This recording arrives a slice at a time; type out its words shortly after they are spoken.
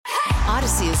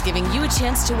Odyssey is giving you a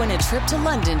chance to win a trip to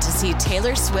London to see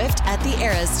Taylor Swift at the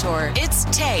Eras Tour. It's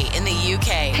Tay in the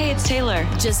UK. Hey, it's Taylor.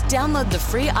 Just download the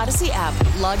free Odyssey app,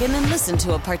 log in and listen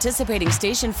to a participating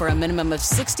station for a minimum of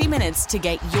 60 minutes to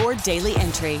get your daily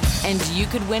entry. And you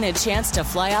could win a chance to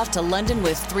fly off to London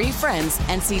with 3 friends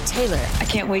and see Taylor. I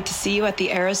can't wait to see you at the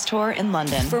Eras Tour in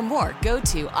London. For more, go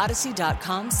to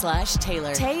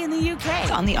odyssey.com/Taylor. Tay in the UK.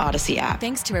 It's on the Odyssey app.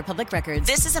 Thanks to Republic Records.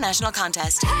 This is a national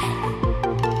contest.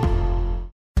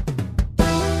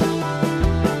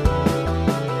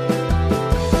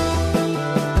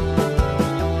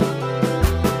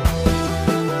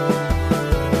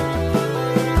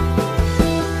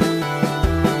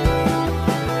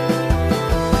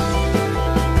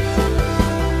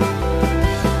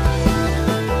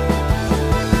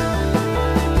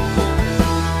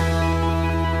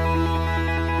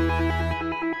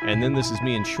 And then this is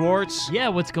me and Schwartz. Yeah,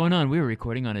 what's going on? We were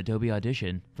recording on Adobe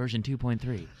Audition, version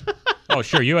 2.3. Oh,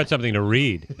 sure, you had something to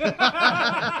read. What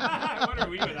are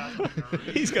we without something to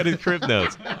read? He's got his crib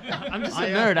notes. I'm just a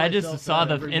nerd. I just saw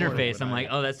the interface. I'm like,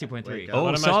 oh, that's 2.3. Oh, What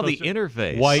am I saw the supposed to-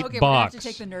 interface. White Okay, box. we're going to have to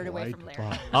take the nerd away from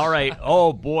Larry. All right.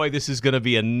 Oh, boy, this is going to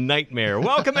be a nightmare.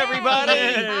 Welcome, everybody.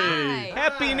 Hi.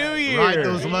 Happy New Year. Ride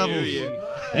those levels.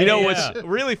 You know what's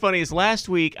really funny is last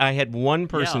week I had one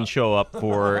person show up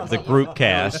for the group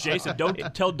cast. Jason, don't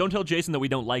tell Jason that we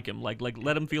don't like him. Like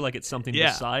let him feel like it's something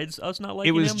Yeah. besides us not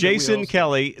liking It him. was that we Jason also-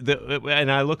 Kelly, and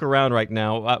I look around right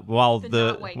now while The the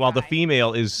not white while the guy.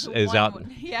 female is one out.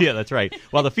 one, Yeah. yeah. That's right.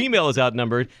 While the female is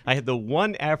outnumbered, I had the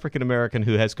one African American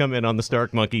who has come in on the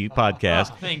Stark Monkey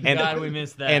podcast. Thank and, God we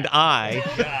missed that. And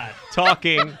I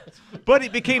talking, but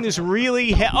it became this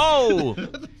really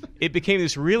it became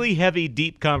this really heavy,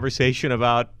 deep conversation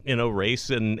about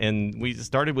race, and we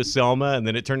started with Selma, and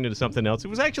then it turned into something else. It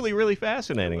was actually really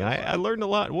fascinating. I learned a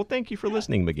lot. Well, thank you for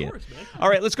listening, McGinn. All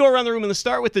right, let's go around the room and let's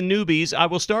start with the newbies. I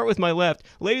will start with my left.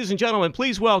 Ladies and gentlemen,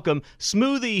 please welcome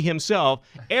Smoothie himself,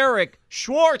 Eric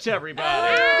Schwartz,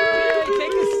 everybody.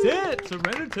 Take a sit.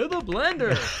 Surrender to the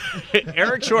blender.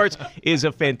 Eric Schwartz is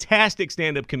a fantastic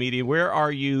stand-up comedian. Where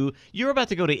are you? You're about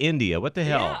to go to India. What the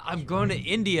hell? Yeah, I'm going to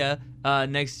India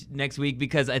next week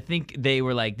because I think they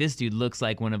were like, this dude looks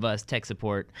like one of us, tech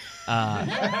support.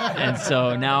 And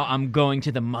so now I'm going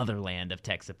to the motherland of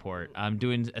tech support. I'm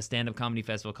doing a stand-up comedy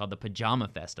festival called the Pajama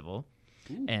Festival.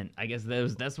 Ooh. And I guess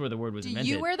that's where the word was invented.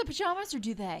 Do you wear the pajamas or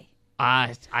do they?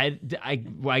 I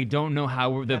don't know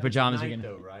how the pajamas are going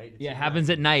to... Right? Yeah, it happens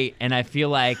at night, and I feel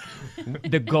like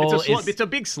the goal It's a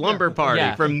big slumber party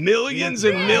Yeah. for millions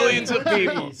and millions of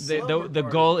people. The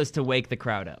goal is to wake the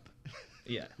crowd up.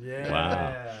 Yeah.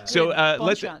 Wow. So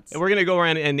we're going to go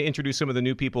around and introduce some of the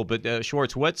new people. But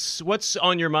Schwartz, what's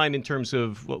on your mind in terms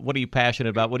of what are you passionate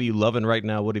about? What are you loving right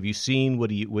now? What have you seen? What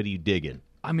are you digging?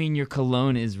 I mean, your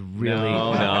cologne is really...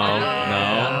 No.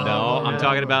 I'm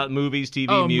talking about movies,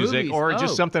 TV, music, movies. or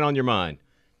just something on your mind.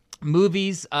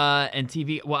 Movies and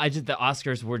TV. Well, the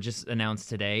Oscars were just announced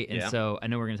today, and Yeah. so I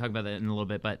know we're going to talk about that in a little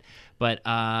bit. But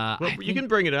You can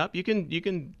bring it up. You can You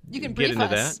can get brief into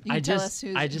us. that. You can tell us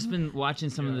who's... I just been watching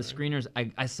some of the screeners.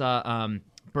 I saw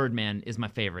Birdman is my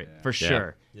favorite for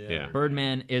sure. Yeah.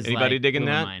 Birdman is Anybody like digging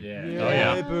blew my that? mind.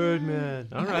 Yeah. Birdman.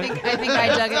 All I right. think I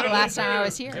dug it the last time I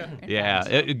was here. Yeah.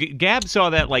 Gab saw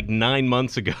that like 9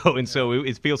 months ago, and so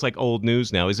it feels like old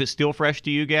news now. Is it still fresh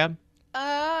to you, Gab?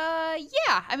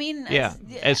 Yeah. I mean, Yeah.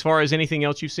 As far as anything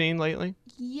else you've seen lately?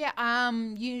 yeah.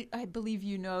 I believe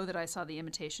you know that I saw The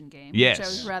Imitation Game, Yes. which I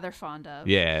was rather fond of.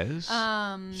 Yes.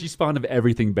 She's fond of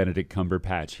everything Benedict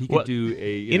Cumberbatch. He could Well, do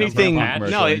a anything. commercial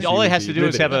No, and she all would it has be to do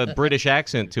is have riveted. a British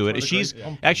accent to it. It's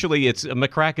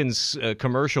McCracken's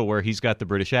commercial where he's got the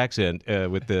British accent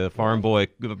with the Farm Boy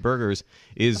burgers.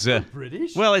 Is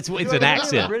British? Well, it's an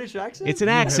accent. British accent? It's an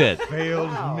accent. Failed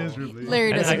miserably.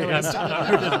 Larry doesn't know what he's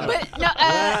talking about. But no,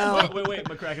 Wait,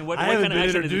 McCracken. What I kind haven't of been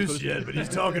accent is he introduced supposed to yet, but he's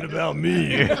talking about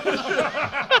me. but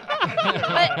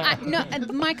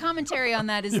my commentary on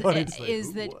that is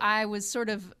that I was sort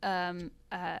of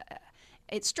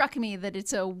it struck me that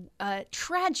it's a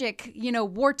tragic,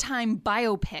 wartime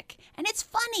biopic, and it's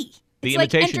funny. The It's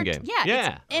like Imitation Game.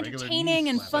 Yeah, it's entertaining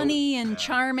and funny and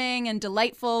charming and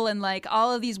delightful and like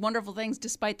all of these wonderful things,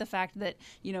 despite the fact that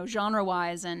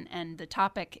genre-wise and the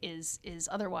topic is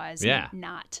otherwise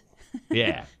not.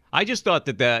 Yeah. I just thought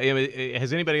that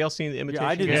has anybody else seen The Imitation Yeah,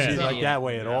 I didn't Game? see it like that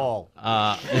way at all.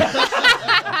 Not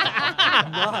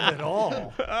at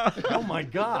all. Oh my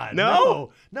God.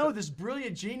 No? No, this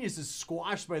brilliant genius is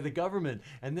squashed by the government,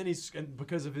 and then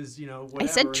because of his, whatever. I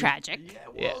said tragic. Yeah,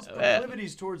 well, his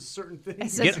proclivities towards certain things.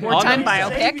 It's a Get wartime on the-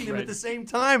 biopic. Saving them at the same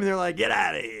time, and they're like, "Get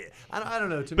out of here!" I don't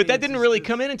know. To But me, that it's didn't just really this-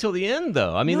 come in until the end,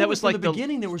 though. I mean, No, that was from like the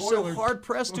beginning. They were so hard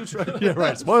pressed to try. Yeah,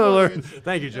 right. Spoiler alert.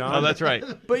 Thank you, John. Oh, that's right.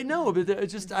 But no, but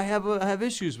it's just I have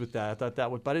issues with that. I thought that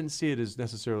would, but I didn't see it as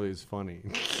necessarily as funny.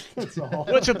 That's all.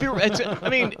 Well, I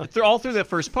mean, they're all through that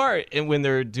first part, and when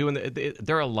they're doing,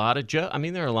 there are a lot of I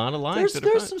mean, there are a lot of lines.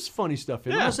 There's some funny stuff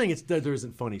in it. I'm Yeah. not saying there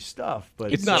isn't funny stuff,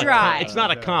 but It's not dry. It's not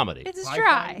a comedy. It's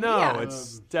dry. No, yeah.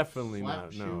 it's definitely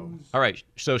not. No. All right.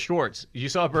 So Schwartz, you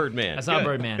saw Birdman. I saw Good.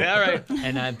 Birdman. All right.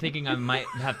 And I'm thinking I might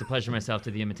have to pleasure myself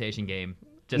to the Imitation Game.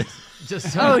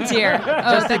 Just Oh dear. Oh,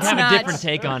 just to that's have not. a different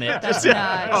take on it. That's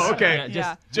not. Oh, okay.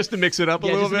 Yeah. Just to mix it up a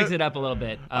Yeah, little just bit. mix it up a little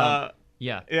bit.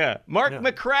 Yeah. Yeah. Mark Yeah.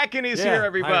 McCracken is Yeah. here, Hi,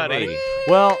 everybody.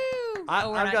 Well,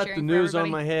 Oh, we're I've not got the cheering for news on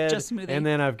everybody? my head, Just Smoothie. and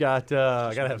then I've got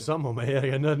I gotta have something on my head. I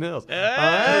got nothing else.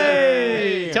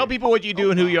 Hey! Tell people what you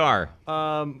do and who you are.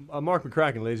 Mark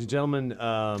McCracken, ladies and gentlemen,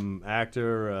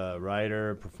 actor,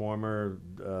 writer, performer.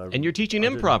 And you're teaching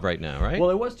improv right now, right? Well,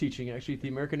 I was teaching actually at the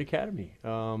American Academy,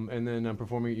 and then I'm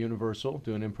performing at Universal,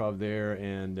 doing improv there,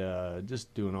 and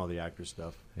just doing all the actor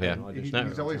stuff. Yeah.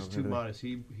 He's always too modest.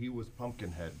 He was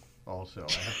Pumpkinhead also.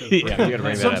 I have to Yeah, you gotta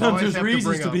bring that up. Sometimes there's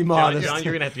reasons to be modest. John,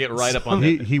 you're gonna have to get right up on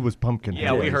that. He was Pumpkinhead.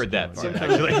 Yeah, we heard that part,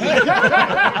 actually.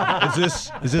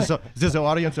 Is this an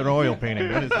audience or an oil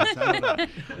painting? What is this? I don't know.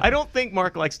 I don't think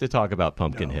Mark likes to talk about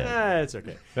Pumpkinhead. It's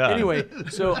okay. Yeah. Anyway,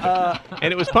 so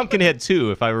And it was Pumpkinhead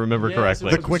 2, if I remember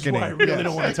correctly. The quickening. I really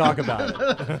don't want to talk about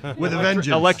it. With a vengeance.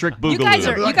 Electric Boogaloo.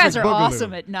 You guys are Boogaloo.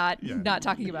 awesome at not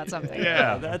talking about something.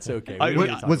 Yeah. That's okay. I- We don't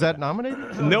need to talk Was about that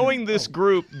nominated? Knowing this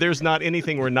group, there's not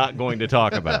anything we're not going to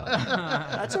talk about. it.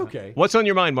 That's okay. What's on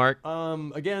your mind, Mark?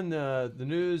 Again, the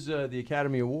news, the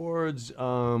Academy Awards.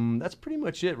 That's pretty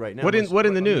much it right now. What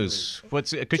in the I'm news?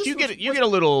 What's because Just you get a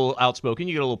little outspoken,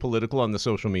 you get a little political on the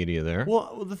social media there.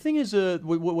 Well, the thing is,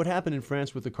 what happened in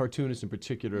France with the cartoonists in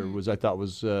particular was I thought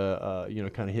was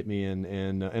kind of hit me,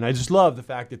 and I just love the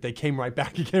fact that they came right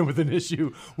back again with an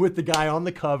issue with the guy on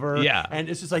the cover. Yeah. and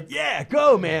it's just like, yeah,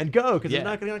 go man, go, because Yeah.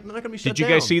 they're not going to be shut Did you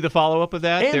down. guys see the follow up of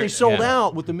that? And They're- they sold yeah.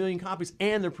 out with 1 million copies,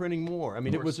 and they're printing more. I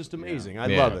mean, it was just amazing. I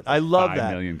Yeah. love it. I love 5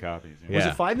 that. million copies. Yeah. Was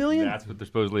it 5 million? That's what they're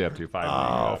supposedly up to. 5 million. Oh,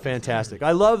 copies. fantastic!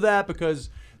 I love that because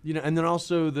and then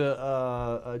also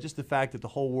the just the fact that the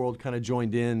whole world kind of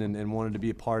joined in and wanted to be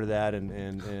a part of that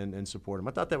and support them.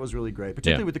 I thought that was really great,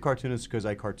 particularly with the cartoonists because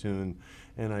I cartoon,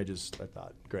 and I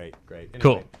thought great. Anyway,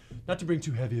 Cool. Not to bring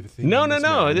too heavy of a thing. No, on no, this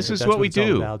no. man, This but is that's what we it's all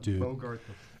do. about, dude. Bogart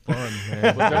the fun,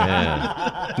 man.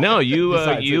 Yeah. No,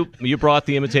 you brought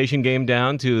the Imitation Game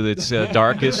down to its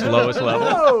darkest, lowest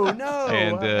level. No.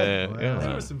 And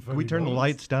There was some Can we turn the moments.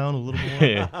 lights down a little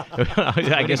more? I Way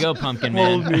to guess go, Pumpkin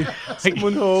Hold Man. me.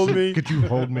 Someone hold me. Could you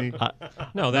hold me?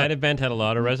 No, that event had a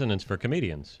lot of resonance for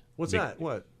comedians. What's that?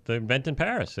 What? The event in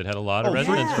Paris, it had a lot of Oh,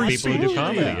 resonance for free people who do speech.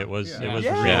 comedy. Yeah. It was Yeah.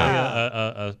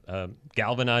 really a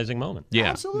galvanizing moment. Yeah.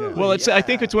 Absolutely, Well, I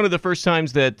think it's one of the first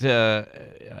times that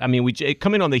we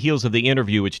coming on the heels of the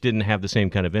interview, which didn't have the same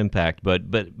kind of impact, but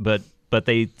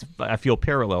I feel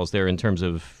parallels there in terms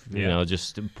of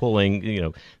just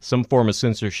pulling some form of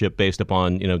censorship based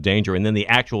upon danger, and then the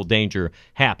actual danger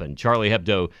happened. Charlie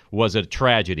Hebdo was a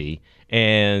tragedy,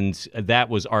 and that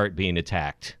was art being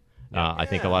attacked. I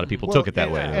think a lot of people took it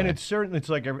that way. And it's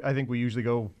like I think we usually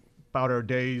go about our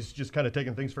days just kind of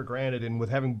taking things for granted, and with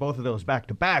having both of those back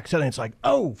to back, suddenly it's like,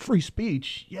 oh, free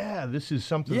speech. Yeah, this is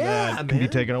something that can be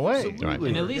taken away. Absolutely.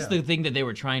 And at least the thing that they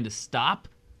were trying to stop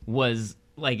was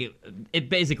like it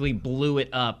basically blew it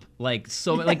up like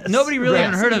nobody really Yes.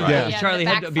 even heard of Yeah. Charlie the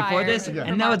Hebdo before this, backfired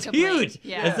and now it's remarkably. huge.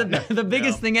 Yeah. It's the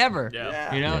biggest thing ever.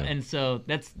 Yeah. And so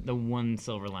that's the one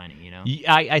silver lining.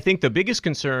 I think the biggest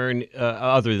concern,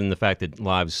 other than the fact that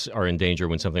lives are in danger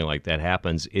when something like that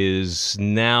happens, is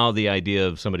now the idea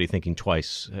of somebody thinking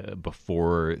twice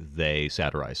before they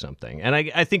satirize something. And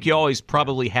I think you always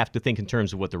probably have to think in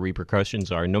terms of what the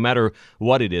repercussions are, no matter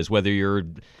what it is, whether you're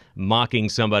mocking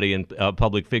somebody in a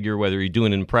public figure, whether you're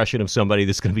doing an impression of somebody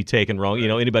that's going to be taken wrong.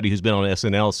 Anybody who's been on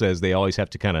SNL says they always have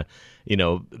to kind of,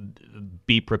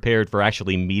 be prepared for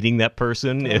actually meeting that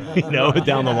person,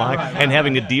 down the line and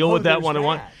having to deal with that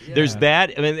one-on-one. There's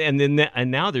that,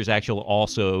 and now there's actual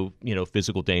also,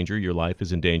 physical danger. Your life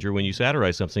is in danger when you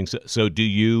satirize something. So do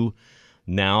you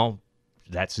now?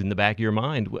 That's in the back of your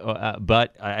mind.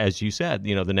 But as you said,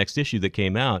 the next issue that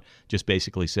came out just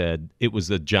basically said it was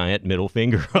the giant middle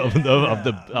finger of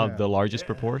the largest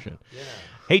proportion. Yeah.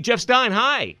 Hey, Jeff Stein,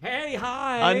 hi. Hey,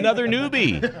 hi. Another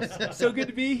newbie. So good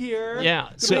to be here. Yeah.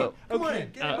 So Come on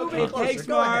in. Get moving okay, closer. thanks,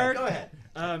 Go ahead. Mark. Go ahead.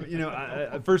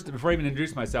 First, before I even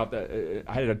introduced myself, I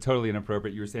had a totally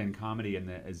inappropriate. You were saying comedy and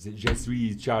Je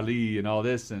suis Charlie and all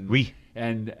this, and Oui.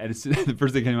 and it's, the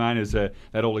first thing that came to mind is that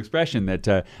old expression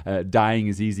that dying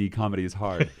is easy, comedy is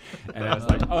hard. And I was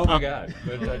like, oh my god,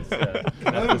 but it's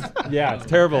a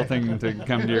terrible thing to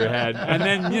come to your head. And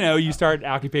then you start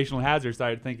occupational hazard,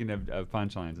 started thinking of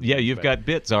punchlines. Yeah, you've got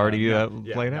bits already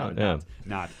played out.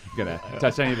 Not gonna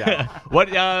touch any of that. What,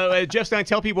 Jeff Stein,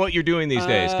 tell people what you're doing these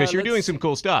days, because you're doing some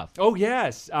cool stuff. Oh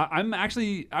yes, I'm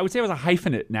actually. I would say I was a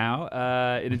hyphenate now.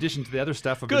 In addition to the other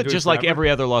stuff, I've been Good, doing just like forever. every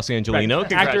other Los Angelino.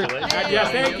 Congratulations.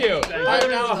 Yes, thank you. I'm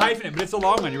now a hyphenate, but it's a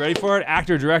long one. You ready for it?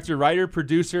 Actor, director, writer,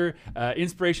 producer,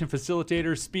 inspiration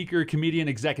facilitator, speaker, comedian,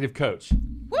 executive coach.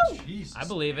 Woo! I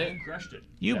believe it. Crushed it.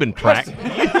 You've been practicing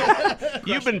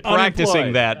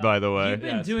that, by the way. You've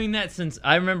been doing that since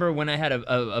I remember when I had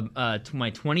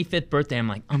my 25th birthday. I'm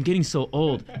like, I'm getting so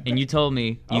old, and you told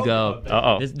me, you go,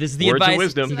 Uh-oh. This is the Words of advice.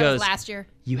 wisdom. He That was goes, last year.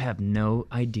 you have no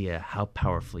idea how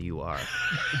powerful you are.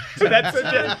 That's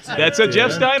a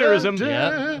Jeff Steinerism.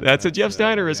 Yeah. That's a Jeff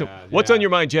Steinerism. What's on your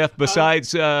mind, Jeff,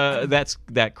 besides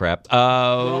that crap?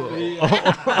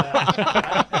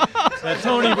 That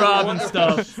Tony Robbins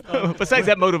stuff. Besides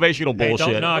that motivational Hey, bullshit.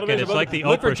 don't knock it. It's like the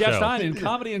Look for Oprah Jeff show. Stein in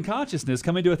Comedy and Consciousness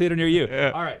coming to a theater near you.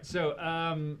 Yeah. All right,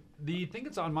 so the thing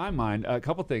that's on my mind, a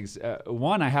couple things.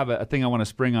 One, I have a thing I want to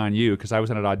spring on you because I was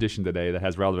in an audition today that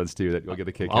has relevance to that you'll get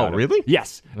a kick out of. Oh, really?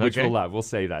 Yes, which Okay. we'll love. We'll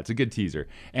say that. It's a good teaser.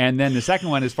 And then the second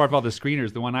one, as far as all the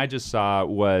screeners, the one I just saw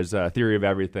was Theory of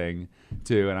Everything,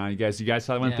 too. And you guys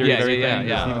saw that one, Theory of Yeah, Everything,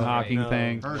 yeah. the Stephen Hawking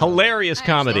thing? Hilarious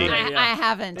comedy. I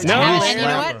haven't. No? And you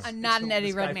know what? I'm not an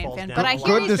Eddie Redmayne fan, but I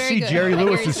hear Good he's to very see good. Jerry I hear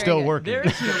Lewis he's is very still good. working. There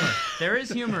is humor. There is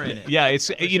humor in it. Yeah, it's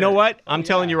you know what? I'm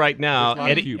telling you right now, There's a lot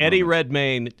of Eddie cute Eddie moments.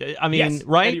 Redmayne. I mean, Yes,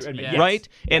 right, Eddie Redmayne, yes. right,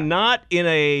 and not in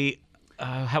a.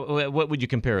 What would you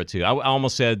compare it to? I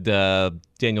almost said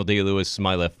Daniel Day-Lewis,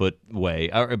 My Left Foot way,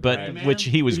 but which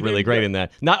he was really great in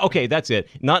that. Not okay, that's it.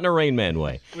 Not in a Rain Man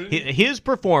way. His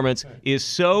performance is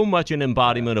so much an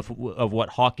embodiment of what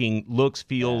Hawking looks,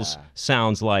 feels,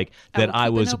 sounds like that I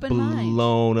keep an was open mind.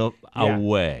 blown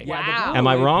away. Yeah, the blown Am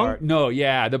I away wrong? part- no,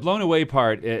 yeah. The blown away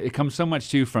part, it comes so much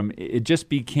too from it just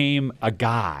became a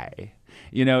guy.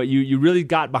 You really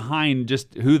got behind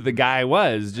just who the guy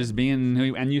was, just being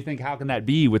who, and you think, how can that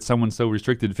be with someone so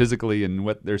restricted physically and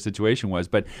what their situation was?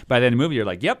 But by the end of the movie, you're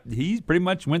like, yep, he pretty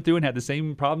much went through and had the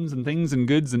same problems and things and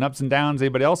goods and ups and downs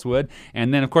anybody else would.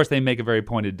 And then, of course, they make a very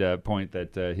pointed point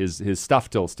that his stuff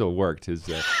still worked, his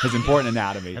important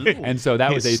anatomy. And so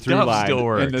that was a His through stuff line still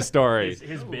worked. in the story.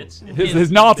 His bits.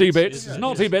 His naughty bits. His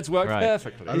naughty bits worked Right.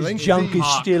 perfectly. His junk is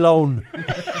still on.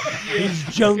 His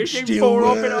junk still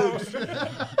works.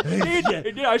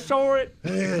 Yeah, I saw it.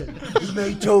 He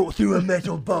may talk through a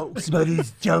metal box, but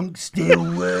his junk still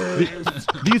works.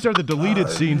 These are the deleted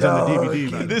scenes on the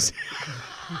DVD. man. This.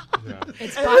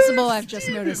 It's possible I've just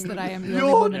noticed that I am the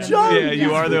only woman in the room. Yeah,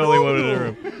 you are the only one in the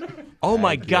room. Oh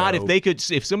my God!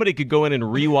 If somebody could go in and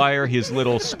rewire his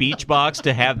little speech box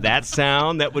to have that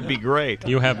sound, that would be great.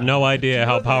 You have no idea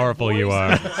how powerful you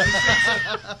are.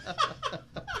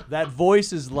 That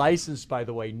voice is licensed, by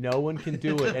the way. No one can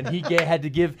do it, and he had to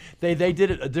give. They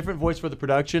did a different voice for the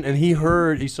production, and he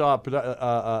saw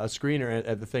a screener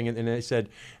at the thing, and he said,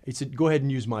 go ahead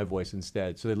and use my voice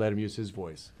instead. So they let him use his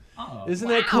voice. Oh, isn't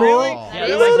that cool? Yeah, A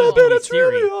it's little like bit of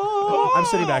Siri. trivia. I'm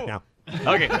sitting back now.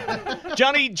 Okay,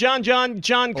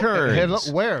 John Kearns. Hello,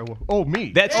 where? Oh,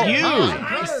 me. That's you.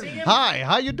 Hi,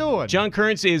 how you doing? John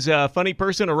Kearns is a funny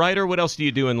person, a writer. What else do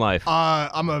you do in life?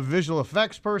 I'm a visual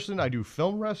effects person. I do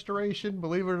film restoration,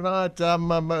 believe it or not.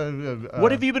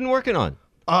 What have you been working on?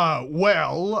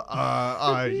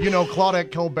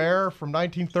 Claudette Colbert from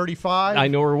 1935. I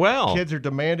know her well. Kids are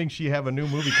demanding she have a new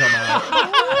movie come out.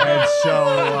 And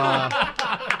so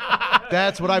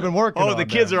that's what I've been working on. Oh, the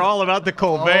kids are all about the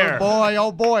Colbert.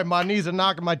 Oh boy, my knees are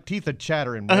knocking, my teeth are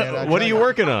chattering, man. What are you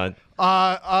working on?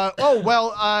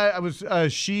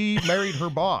 She married her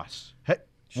boss.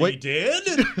 She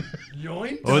did?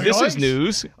 Oh, this is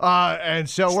news. And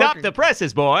so Stop the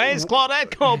presses, boys.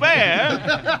 Claudette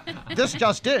Colbert. this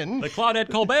just in. The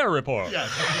Claudette Colbert Report.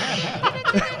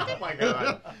 Oh my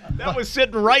God. That was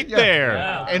sitting right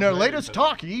there. In her latest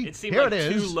talkie, It seemed here like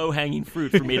it too is. low-hanging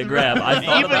fruit for me to grab. I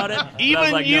thought about it. but I was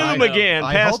Even like, you, no, I know. McGann,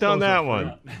 I passed hope on those that are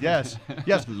one. Yes.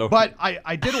 But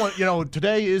I did want,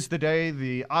 today is the day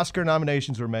the Oscar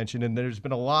nominations were mentioned, and there's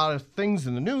been a lot of things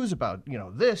in the news about,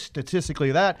 this,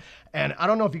 statistically that. And I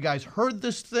don't know if you guys heard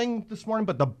this thing this morning,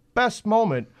 but the best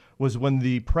moment was when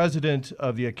the president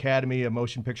of the Academy of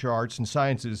Motion Picture Arts and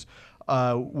Sciences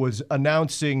was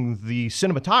announcing the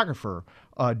cinematographer,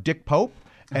 Dick Pope.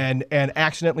 and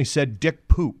accidentally said Dick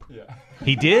Poop.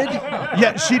 He did?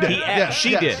 Yeah, she did. She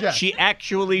did. Yes. She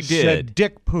actually did. Said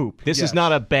Dick Poop. This Yes. is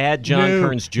not a bad John No,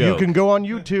 Kearns joke. You can go on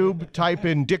YouTube, type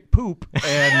in Dick Poop,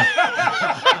 and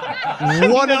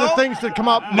one of the things that come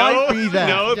up might be that.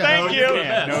 No, thank you.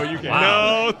 No, you can't.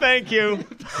 No, thank you.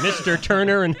 Mr.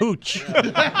 Turner and Hooch.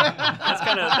 That's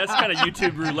kind of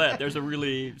YouTube roulette. There's a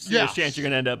really serious chance you're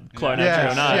going to end up clawing out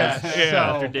your own eyes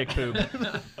after Dick Poop.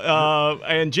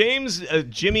 And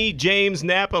Jimmy James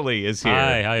Napoli is here.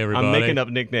 Hi, everybody. I'm making up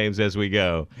nicknames as we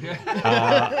go.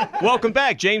 Welcome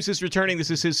back. James is returning. This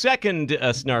is his second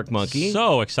Snark Monkey.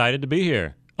 So excited to be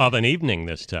here. Of an evening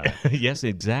this time. Yes,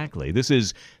 exactly. This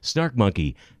is Snark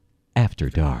Monkey After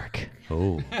Dark.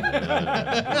 Oh.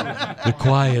 The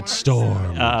Quiet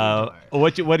Storm.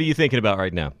 What are you thinking about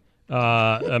right now?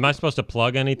 Am I supposed to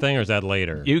plug anything, or is that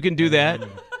later? You can do that.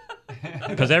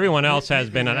 Because everyone else has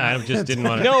been, and I just didn't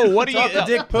want to. No, what do you... The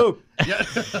Dick Poop. You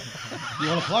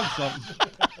want to plug something?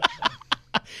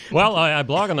 Well, I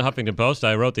blog on the Huffington Post.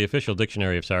 I wrote the official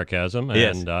dictionary of sarcasm, and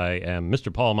Yes. I am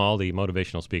Mr. Paul Mall, the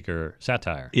motivational speaker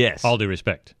satire. Yes. All due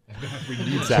respect to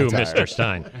Mr.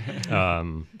 Stein.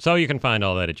 So you can find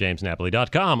all that at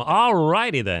jamesnapoli.com. All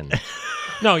righty then.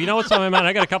 No, you know what's on my mind?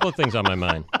 I got a couple of things on my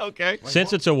mind. Okay.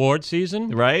 Since it's award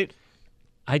season, Right?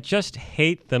 I just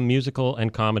hate the musical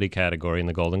and comedy category in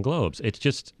the Golden Globes. It's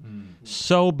just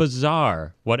so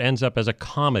bizarre what ends up as a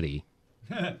comedy.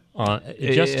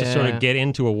 Just to sort of get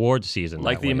into award season,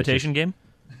 Like that the way. Imitation Game?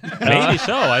 Maybe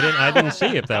so. I didn't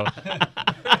see if that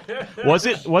Was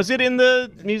it in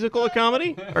the musical or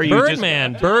comedy? Or you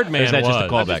Birdman. Birdman Or is that just a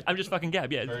was. callback? I'm just fucking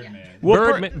Gab. Yeah.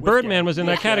 Birdman was in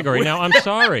that category. Now I'm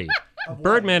sorry,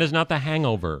 Birdman is not The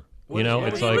Hangover. You know,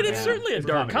 it's like But it's certainly a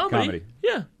dark comedy.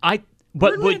 Yeah.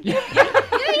 But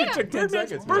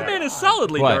Birdman is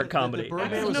solidly What? dark comedy.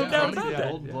 There's no doubt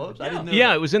about that.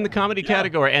 yeah, it was in the comedy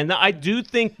category, and I do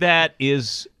think that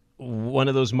is one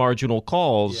of those marginal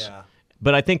calls. Yeah.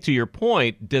 But I think to your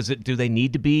point, do they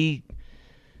need to be?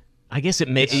 I guess it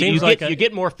seems you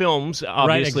get more films,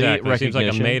 obviously. right, exactly. It seems like a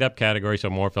recognition. made-up category, so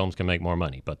more films can make more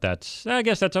money. But I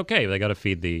guess that's okay. They got to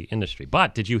feed the industry.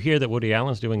 But did you hear that Woody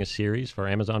Allen's doing a series for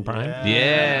Amazon Prime?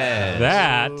 Yeah.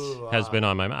 That has been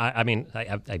on my mind. I mean, I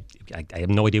have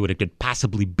no idea what it could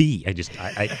possibly be.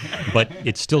 But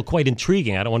it's still quite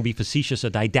intriguing. I don't want to be facetious or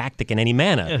didactic in any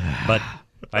manner. But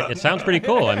it sounds pretty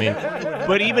cool. I mean,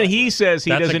 but even he says he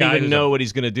That's a doesn't guy even who's know what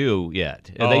he's going to do yet.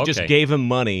 Oh, They just okay. gave him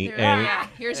money, and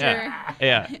Here's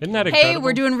yeah. isn't that Hey, incredible?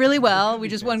 we're doing really well. We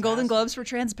just won Golden Globes for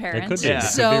Transparent. It could be. Yeah. It could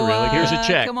So be really good. Here's a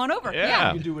check. Come on over. Yeah.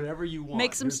 You can do whatever you want.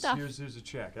 Make some stuff. Here's a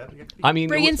check. I mean,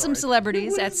 Bring in some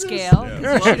celebrities at scale.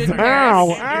 'cause you shoot in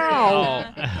Paris.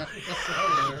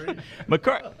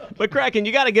 McCracken,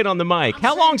 you got to get on the mic.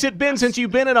 How long's it been since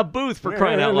you've been in a booth for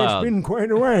crying out loud? It's been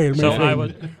quite a while. So my friend. I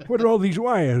was- What are all these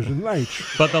wires and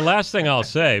lights? But the last thing I'll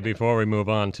say before we move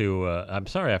on to, I'm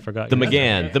sorry, I forgot. The your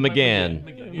name.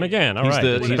 McGann. McGann, all He's right.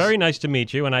 the- It's very nice to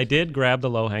meet you, and I did grab the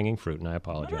low-hanging fruit, and I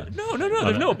apologize. No.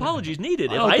 There's no apologies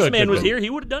needed. If Oh, good, Iceman good, was good. here, he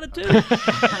would have done it too.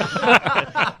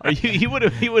 He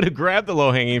would have grabbed the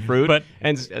low hanging fruit But-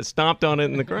 and stomped on it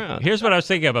in the ground. Here's what I was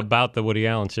thinking of about the Woody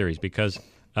Allen series, because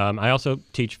I also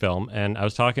teach film, and I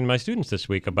was talking to my students this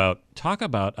week talk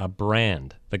about a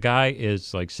brand. The guy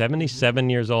is like 77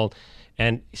 years old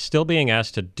and still being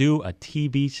asked to do a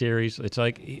TV series.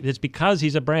 It's because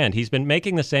he's a brand. He's been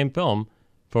making the same film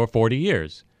for 40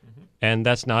 years, and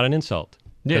that's not an insult.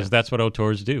 Because that's what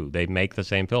auteurs do. They make the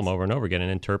same film over and over again and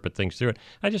interpret things through it.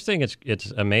 I just think it's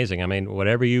amazing. I mean,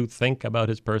 whatever you think about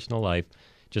his personal life,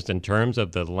 just in terms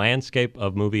of the landscape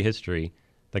of movie history,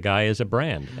 the guy is a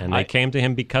brand. And they came to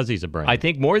him because he's a brand. I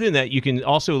think more than that, you can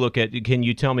also look at, can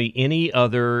you tell me any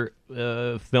other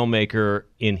filmmaker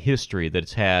in history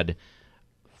that's had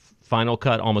Final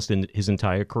Cut almost in his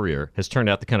entire career, has turned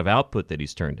out the kind of output that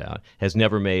he's turned out, has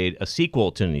never made a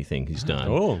sequel to anything he's done.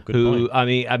 Oh, good point.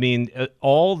 I mean,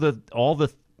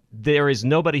 there is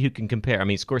nobody who can compare. I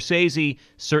mean, Scorsese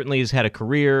certainly has had a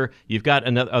career. You've got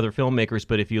other filmmakers,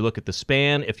 but if you look at the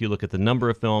span, if you look at the number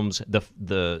of films,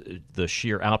 the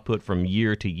sheer output from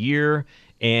year to year,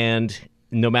 and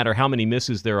no matter how many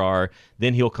misses there are,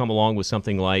 then he'll come along with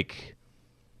something like,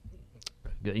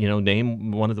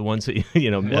 name one of the ones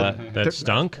that that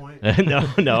stunk.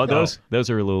 no, those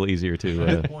are a little easier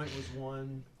to. Point was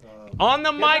one. On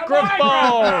the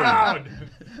microphone.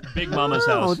 Big Mama's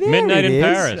House. Midnight in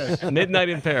Paris. Midnight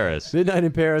in Paris. Midnight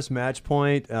in Paris. Match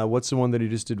Point. What's the one that he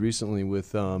just did recently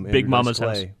with Andrew Big Mama's Dice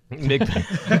House. Clay? Blue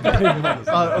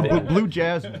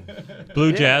Jasmine.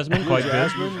 Blue Jasmine, quite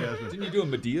good. Didn't you do a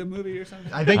Medea movie or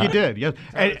something? I think you did. Yes.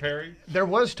 Tyler Perry? There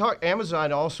was talk.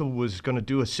 Amazon also was going to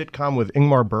do a sitcom with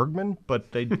Ingmar Bergman,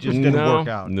 but they just didn't work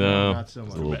out. No, not so much.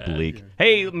 It's a little bleak.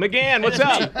 Hey, McGann, what's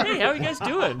up? Hey, how are you guys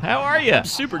doing? How are you?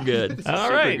 Super good. All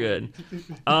right. Good.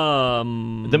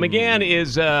 The McGann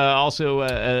is also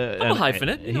I'm a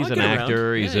hyphenate. He's an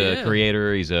actor. He's a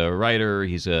creator. He's a writer.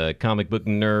 He's a comic book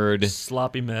nerd.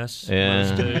 Sloppy mess. Yeah.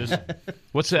 Most days.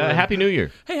 What's Happy New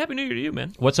Year? Hey, Happy New Year to you,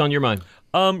 man. What's on your mind?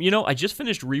 I just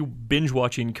finished binge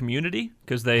watching Community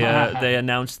because they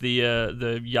announced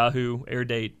the Yahoo air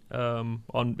date on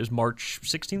March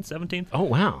 16th, 17th. Oh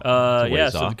wow! Yeah,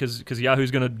 so because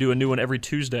Yahoo's going to do a new one every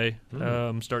Tuesday,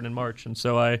 starting in March, and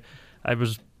so I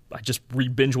just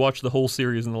binge watched the whole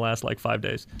series in the last 5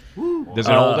 days. Does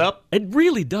it hold up? It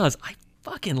really does. I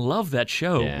fucking love that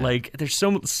show. Yeah. Like, there's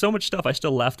so much stuff I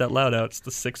still laughed out loud at. It's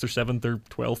the 6th or 7th or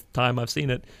 12th time I've seen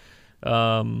it.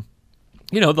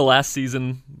 The last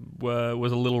season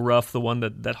was a little rough. The one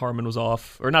that Harmon was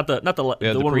off, or not the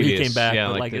one where he came back. Yeah,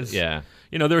 but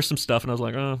there was some stuff, and I was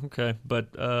like, oh, okay. But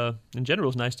in general,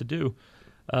 it's nice to do.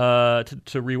 To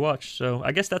rewatch. So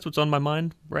I guess that's what's on my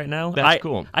mind right now. That's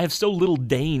cool. I have so little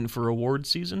Dane for award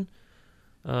season.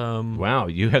 Wow,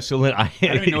 you have so little. I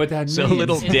don't even know what that means. So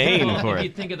little Dane for If you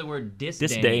it. think of the word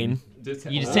Disdain.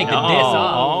 You just take the diss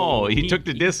off. Oh, he took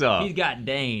the diss off. He's got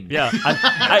Dane. Yeah,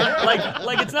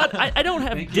 I it's not. I don't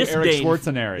have disdain. Eric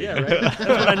Schwarzenegger. Yeah,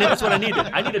 right. That's what I needed.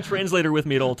 I need a translator with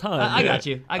me at all times. I got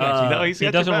you. No,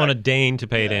 He doesn't want to deign to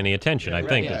pay it any attention, I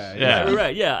think.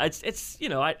 Right. Yeah. It's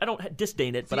I don't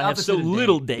disdain it, but I have so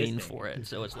little Dane for it.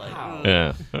 So it's like.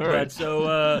 Yeah. All right. But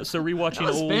so rewatching That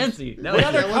was old. fancy. What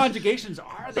other conjugations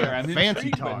are there? I mean, Fancy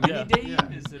talk. Yeah. Dane?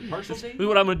 Is it partial Dane? This is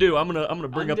what I'm gonna do. I'm gonna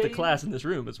bring up the class in this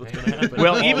room. Is what's gonna happen.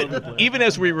 Well, even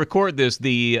as we record this,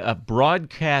 the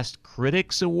Broadcast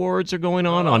Critics Awards are going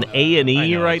on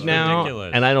A&E right now,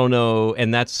 ridiculous. and I don't know,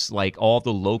 and that's like all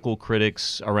the local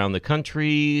critics around the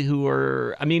country who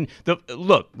are. I mean,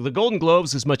 the Golden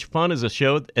Globes, as much fun as a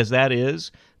show as that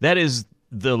is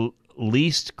the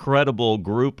least credible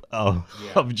group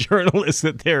of journalists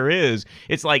that there is.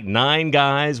 It's like 9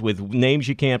 guys with names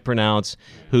you can't pronounce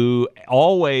who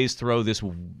always throw this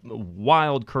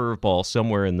wild curveball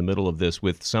somewhere in the middle of this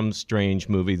with some strange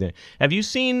movie. Have you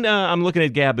seen, I'm looking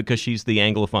at Gab because she's the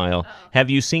Anglophile. Have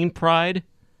you seen Pride?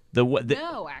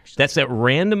 No, actually. That's that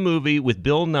random movie with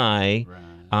Bill Nye.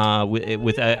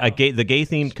 With the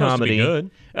gay-themed comedy. Supposed to be good.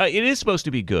 It is supposed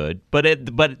to be good, but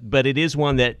it is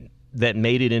one that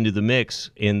made it into the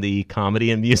mix in the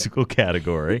comedy and musical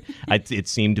category. It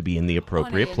seemed to be in the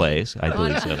appropriate place. I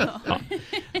believe so.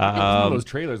 One of those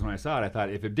trailers, when I saw it, I thought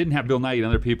if it didn't have Bill Nye and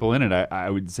other people in it, I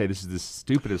would say this is the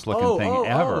stupidest looking thing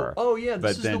ever. Oh, yeah.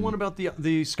 This is the one about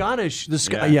the Scottish.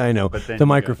 Yeah, I know. Then The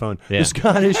microphone. Yeah. The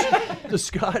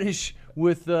Scottish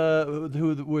with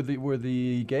where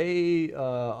the gay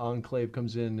enclave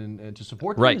comes in and to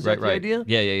support them. Right, Is that the right. idea?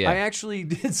 Yeah. I actually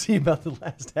did see about the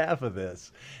last half of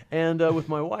this, and with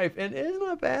my wife, and it's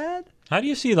not bad. How do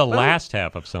you see the last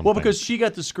half of something? Well, because she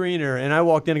got the screener, and I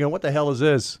walked in and go, "What the hell is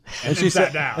this?" And she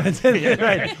sat down.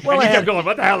 Right. Well, I kept going,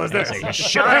 "What the hell is this? What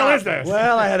the hell is this?"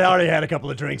 Well, I had already had a couple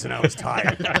of drinks, and I was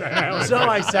tired, so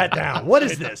I sat down. What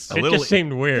is this? it just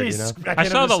seemed weird, you know. I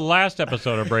saw the last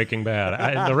episode of Breaking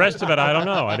Bad. The rest of it, I don't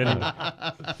know. I didn't.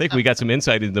 I think we got some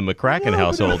insight into the McCracken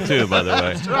household too, by the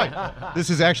way. That's right. This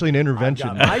is actually an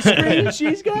intervention. My screen,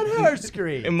 she's got her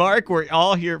screen. And Mark, we're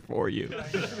all here for you.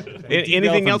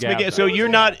 Anything else? So you're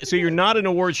not an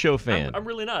award show fan. I'm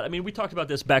really not. I mean, we talked about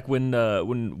this back when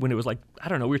it was like, I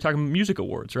don't know, we were talking music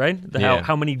awards, right?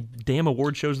 How many damn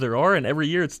award shows there are, and every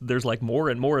year there's like more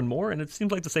and more and more, and it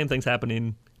seems like the same thing's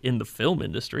happening in the film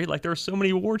industry. Like, there are so many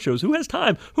award shows. Who has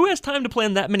time? Who has time to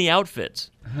plan that many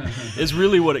outfits? Is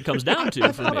really what it comes down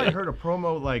to for me. I heard a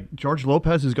promo like George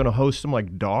Lopez is going to host some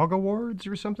like dog awards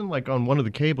or something like on one of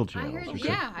the cable channels.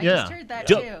 I just heard that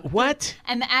too. What?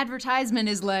 And the advertisement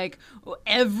is like,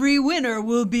 every winner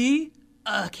will be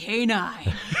a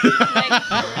canine.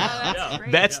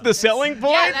 That's the selling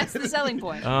point? Yeah, that's the selling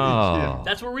point. Oh.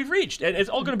 That's where we've reached. And it's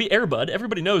all going to be Air Bud.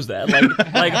 Everybody knows that.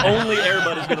 Like only Air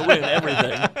Bud is going to win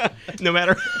everything. No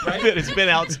matter that it's been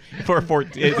out for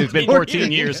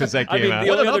 14 years since that came out. The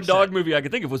only other dog movie I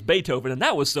could think of was Beethoven, and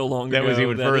that was so long ago. That was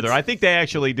even further. I think they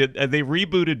actually did. They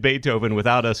rebooted Beethoven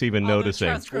without us even noticing.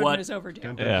 Charles Grodin is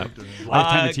overdue. Yeah.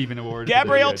 Lifetime Achievement Award.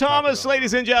 Gabrielle Thomas,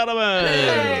 ladies and gentlemen.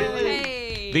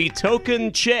 Hey. The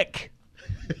token chick.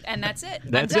 And that's it.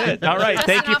 That's I'm done. it. All right.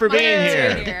 Dusting Thank you off for my being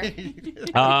shirt here.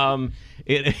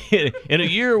 in a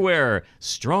year where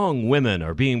strong women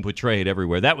are being portrayed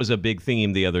everywhere. That was a big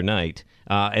theme the other night,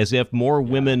 as if more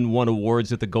women won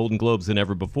awards at the Golden Globes than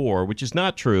ever before, which is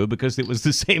not true because it was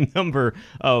the same number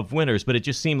of winners. But it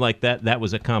just seemed like that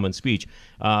was a common speech.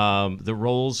 The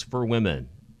roles for women.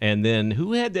 And then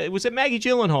who had was it Maggie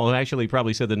Gyllenhaal who actually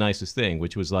probably said the nicest thing,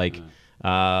 which was like,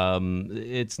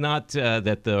 it's not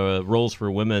that the roles for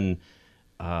women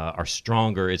are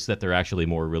stronger, it's that they're actually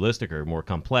more realistic or more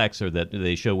complex, or that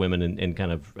they show women in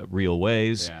kind of real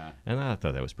ways. Yeah. And I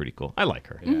thought that was pretty cool. I like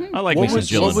her. I like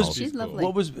Mrs. Gyllenhaal. She's lovely.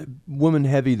 What was woman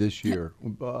heavy this year?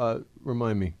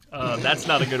 Remind me. That's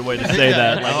not a good way to say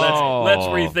that. Like, let's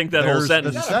rethink that whole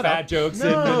sentence. Fat jokes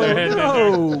in their head.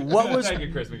 No. What was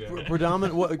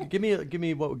predominant? What? Give me.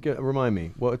 Remind me.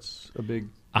 What's a big?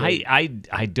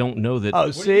 I don't know that.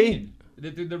 Oh, see.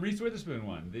 The Reese Witherspoon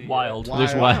one. Wild.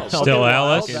 There's Wild. Still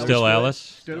Alice. Still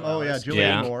Alice. Oh yeah,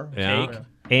 Julianne Moore. Yeah.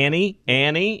 Annie.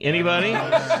 Anybody?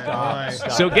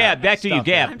 So Gab, back to you.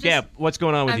 Gab, what's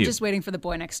going on with you? I'm just waiting for the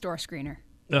Boy Next Door screener.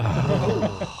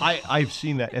 I've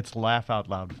seen that. It's laugh out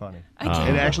loud funny. I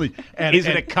can't. It actually is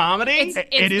it a comedy? It's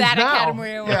it is that now.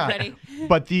 Academy Award ready.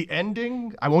 But the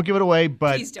ending, I won't give it away.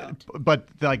 But Please don't. But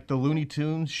like the Looney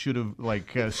Tunes should have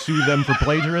sued them for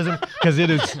plagiarism because it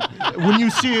is. When you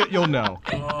see it, you'll know.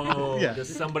 Oh, yeah.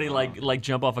 Does somebody like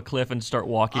jump off a cliff and start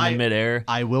walking in midair?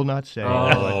 I will not say.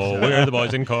 Oh, we're the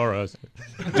boys in chorus.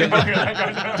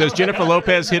 Does Jennifer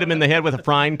Lopez hit him in the head with a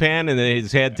frying pan, and then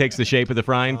his head takes the shape of the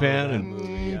frying pan?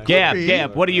 And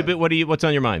Gab, what's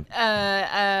on your mind?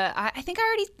 I think I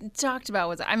already talked about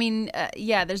what's. I mean,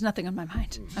 there's nothing on my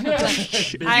mind. I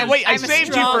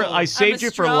saved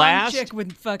you for last. Chick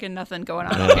with fucking nothing going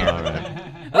on here. All right.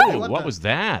 Oh, what was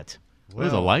that? Well,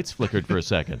 the lights flickered for a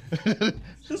second.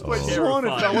 Just wait,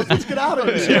 fellas. Let's get out of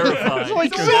here.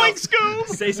 Terrifying. Zoink, Scoop!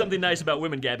 Say something nice about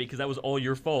women, Gabby, because that was all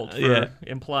your fault for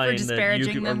implying for that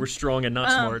you were strong and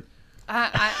not smart.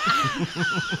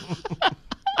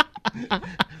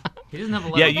 He doesn't have a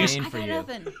lot of Dane for you.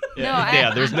 Nothing.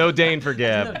 There's no Dane for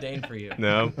Gab. No Dane for you.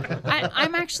 No.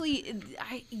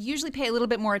 I usually pay a little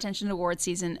bit more attention to award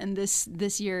season, and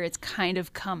this year it's kind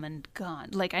of come and gone.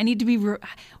 Like I need to be.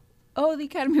 The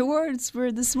Academy Awards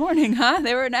were this morning, huh?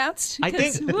 They were announced. I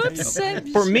think. Whoops.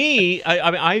 For me,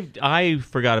 I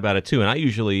forgot about it too, and I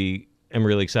usually am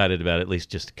really excited about at least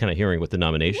just kind of hearing what the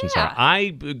nominations are.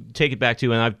 I take it back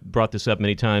to, and I've brought this up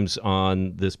many times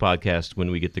on this podcast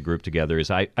when we get the group together, is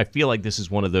I feel like this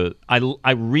is one of the,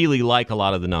 I really like a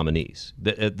lot of the nominees.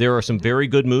 There are some very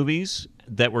good movies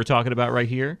that we're talking about right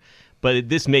here, but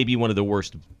this may be one of the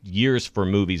worst years for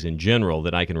movies in general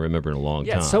that I can remember in a long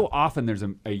time. Yeah, so often there's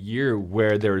a year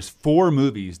where there's 4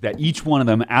 movies that each one of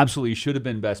them absolutely should have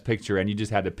been Best Picture, and you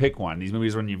just had to pick one. These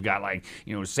movies when you've got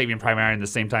Saving Private Ryan at the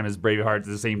same time as Braveheart, at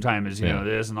the same time as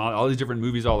this, and all these different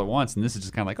movies all at once, and this is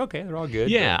just kind of like, okay, they're all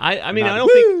good. Yeah,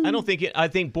 I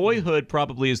think Boyhood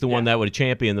probably is the one that would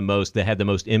champion the most, that had the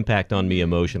most impact on me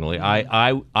emotionally.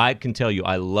 I can tell you,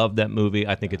 I love that movie.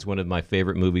 I think it's one of my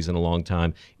favorite movies in a long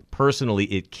time. Personally,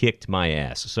 it kicked my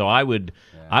ass. So I would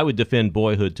defend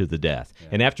Boyhood to the death. Yeah.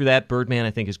 And after that, Birdman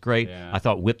I think is great. Yeah. I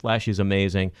thought Whiplash is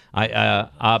amazing.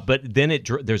 But then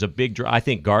there's a big. I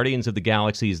think Guardians of the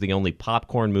Galaxy is the only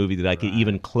popcorn movie that I could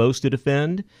even close to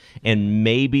defend, and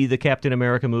maybe the Captain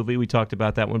America movie. We talked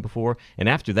about that one before. And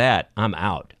after that, I'm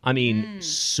out. I mean,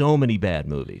 so many bad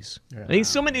movies. Yeah. I mean,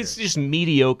 so many. It's just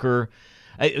mediocre.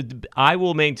 I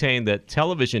will maintain that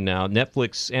television now,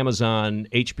 Netflix, Amazon,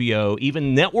 HBO,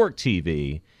 even network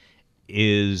TV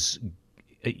is,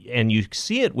 and you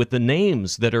see it with the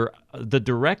names that are, the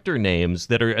director names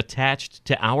that are attached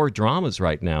to our dramas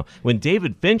right now. When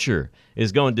David Fincher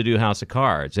is going to do House of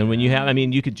Cards, and when you have,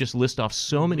 you could just list off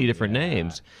so many different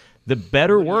names. The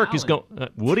better work is going.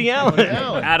 Woody Allen.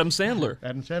 Adam Sandler.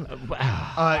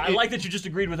 I like that you just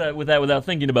agreed with that without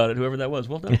thinking about it. Whoever that was,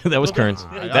 well done. That was Kearns.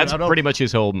 That's pretty much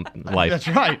his whole life. That's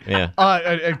right.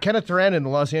 Yeah. Kenneth Turan in the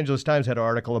Los Angeles Times had an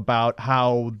article about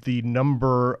how the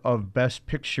number of Best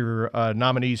Picture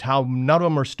nominees, how none of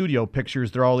them are studio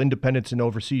pictures. They're all independents and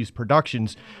overseas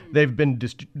productions. They've been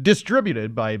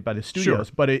distributed by the studios.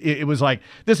 Sure. But it was like,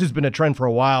 this has been a trend for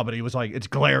a while, but he was like, it's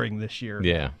glaring this year.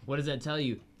 Yeah. What does that tell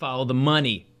you? Follow the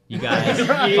money, you guys.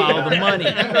 Follow the money.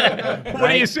 What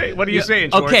do you say? What are you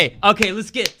saying, George? Okay. Let's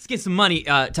get some money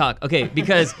talk. Okay,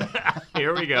 because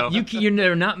here we go.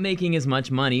 You're not making as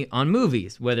much money on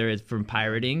movies, whether it's from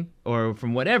pirating or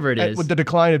from whatever it is. With the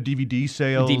decline of DVD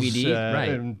sales,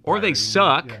 right? Or they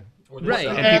suck. Yeah. Right,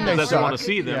 and people doesn't want to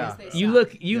see them. Yeah.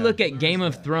 You look at Game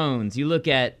of Thrones. You look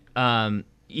at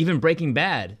even Breaking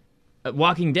Bad,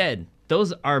 Walking Dead.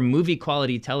 those are movie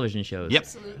quality television shows. Yep.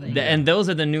 And those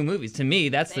are the new movies. To me,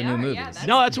 that's the new movies.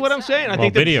 No, that's what I'm saying. I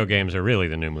think video games are really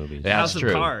the new movies. That's House true.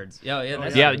 of Cards.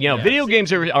 Video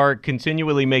games are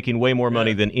continually making way more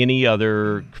money than any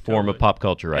other form of pop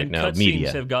culture right and now. Cutscenes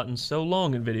Media. have gotten so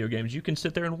long in video games, you can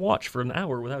sit there and watch for an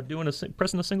hour without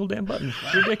pressing a single damn button.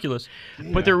 It's ridiculous.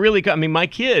 But they're really. I mean, my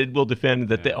kid will defend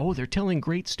that. They're telling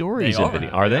great stories in video.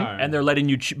 Are they? And they're letting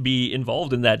you be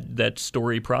involved in that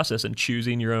story process and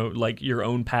choosing your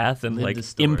own path and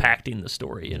impacting the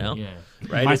story. You know,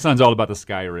 right? My son's all about the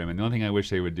Skyrim, and the only thing I wish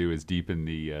they would do is deepen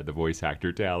the voice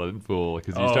actor talent pool,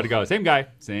 because you start to go same guy,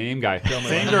 same girl.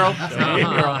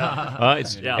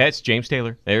 It's James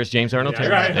Taylor. There's James Arnold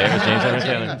Taylor. Right. There's James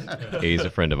Arnold Taylor. He's a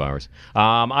friend of ours.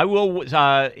 I will.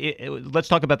 Let's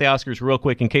talk about the Oscars real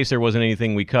quick, in case there wasn't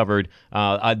anything we covered.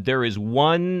 There is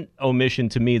one omission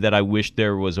to me that I wish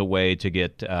there was a way to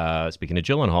get. Speaking of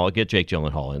Gyllenhaal, get Jake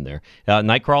Gyllenhaal in there.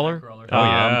 Nightcrawler.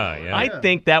 Yeah. I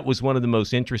think that was one of the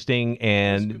most interesting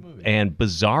and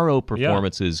bizarro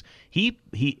performances. He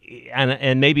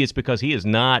and maybe it's because he is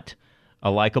not a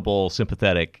likable,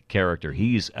 sympathetic character.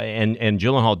 He's and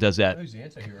Gyllenhaal does that. He's the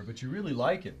anti-hero, but you really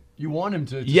like him. You want him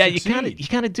to Yeah, succeed. you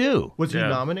kind of do. Was he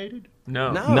nominated?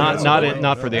 No,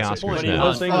 not for the Oscars.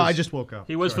 No. I just woke up.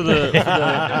 He was for the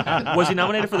was he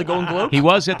nominated for the Golden Globes? He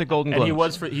was at the Golden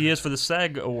Globes. And he is for the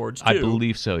SAG Awards too. I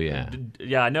believe so. Yeah.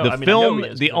 Yeah, I know. The film,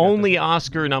 the only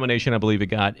Oscar nomination I believe it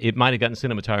got, it might have gotten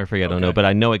cinematography. I don't know, but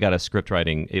I know it got a script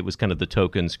writing. It was kind of the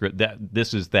token script.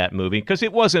 This is that movie, because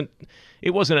it wasn't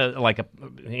a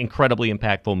incredibly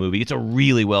impactful movie. It's a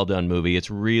really well done movie.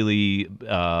 It's really.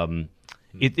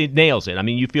 It nails it. I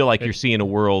mean, you feel like you're seeing a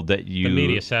world that you... The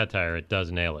media satire, it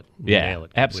does nail it. Nail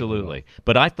it absolutely.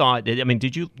 But I thought... I mean,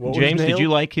 James, did you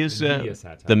like his...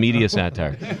 The media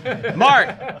satire.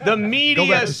 Mark, the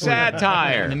media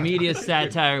satire. The media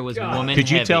satire was woman Could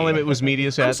you heavy. tell him it was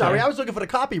media satire? I'm sorry, I was looking for the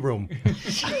copy room.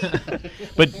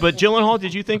 But Gyllenhaal,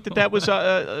 did you think that was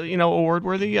award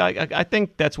worthy? I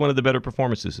think that's one of the better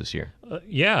performances this year.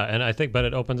 Yeah, and I think, but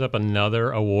it opens up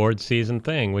another award season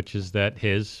thing, which is that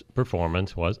his performance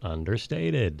was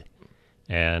understated.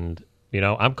 And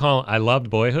I loved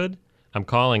Boyhood. I'm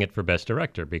calling it for Best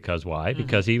Director because why?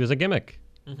 Because he was a gimmick.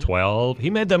 12. He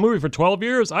made that movie for 12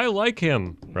 years. I like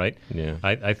him, right? Yeah.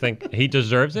 I think he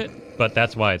deserves it, but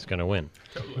that's why it's going to win.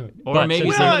 Or maybe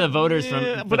some of the voters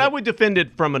But I would defend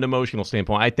it from an emotional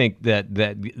standpoint. I think that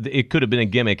it could have been a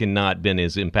gimmick and not been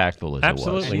as impactful as it was.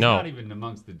 Absolutely, and he's no. not even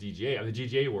amongst the DGA. The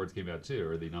DGA awards came out too,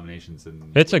 or the nominations.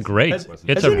 And It's a great.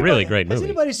 It's a really great movie. Has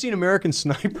anybody seen American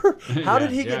Sniper? How did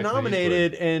he get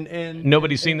nominated? And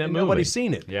nobody's seen that movie. Nobody's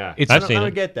seen it. Yeah, I've seen I don't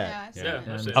it. get that.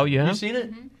 Oh, you have? You've seen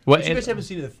it? What, But you guys haven't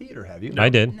seen it in the theater, have you? I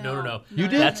did. No. You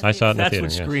did? I saw it in the That's theater.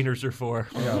 what yes. screeners are for.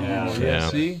 Yeah.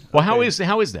 See? Well, how is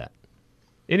that?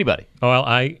 Anybody? Well,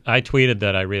 I tweeted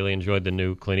that I really enjoyed the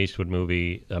new Clint Eastwood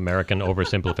movie, American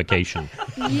Oversimplification.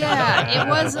 Yeah, it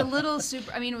was a little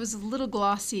it was a little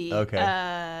glossy.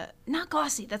 Okay. Not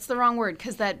glossy. That's the wrong word,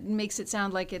 because that makes it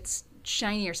sound like it's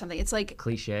shiny or something. It's like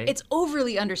cliche. It's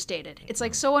overly understated. It's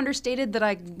like so understated that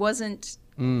I wasn't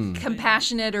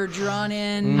compassionate or drawn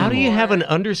in. How do you have an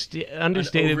overly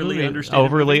understated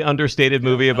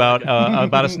movie about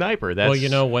a sniper? That's,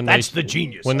 that's the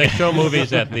genius. When they show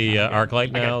movies at the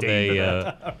ArcLight now,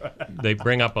 they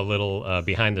bring up a little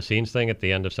behind the scenes thing at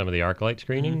the end of some of the ArcLight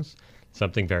screenings.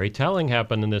 Something very telling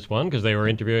happened in this one because they were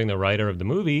interviewing the writer of the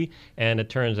movie, and it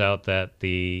turns out that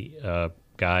the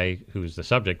guy who's the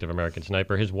subject of American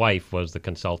Sniper, his wife was the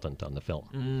consultant on the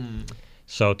film.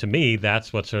 So to me,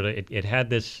 that's what sort of it had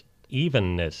this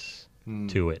evenness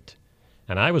to it.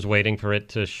 And I was waiting for it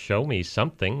to show me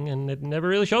something, and it never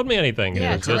really showed me anything.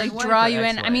 Yeah, to like draw you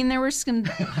in. I mean, there was some.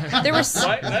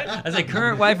 As a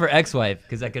current wife or ex-wife,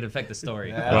 because that could affect the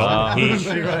story. Well,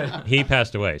 he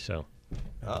passed away, so.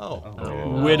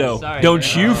 Widow. Sorry,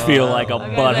 Don't you feel like a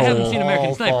butthole? I haven't seen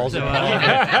American Sniper, so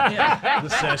The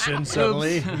session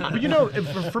suddenly.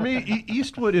 But for me,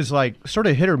 Eastwood is like sort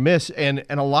of hit or miss, and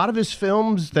a lot of his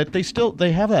films that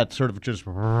they have that sort of just.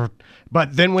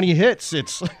 But then when he hits,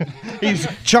 he's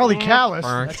Charlie Callis.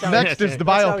 Next is the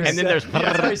biopic, and then there's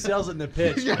that's how he sells it in the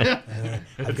pitch.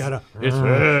 I've got a.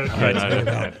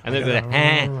 and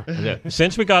there's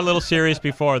Since we got a little serious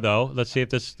before, though, let's see if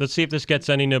this gets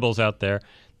any nibbles out there.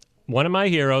 One of my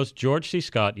heroes, George C.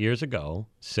 Scott, years ago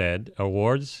said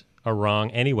awards are wrong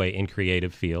anyway in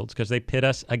creative fields because they pit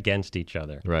us against each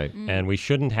other. Right. And we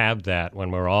shouldn't have that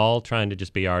when we're all trying to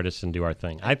just be artists and do our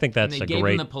thing. I think that's and they a gave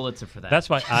great. him the Pulitzer for that. That's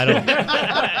why I don't.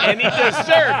 And he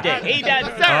deserved it. He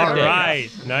deserved All it. right,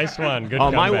 nice one. Good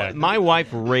Oh, comeback. my wife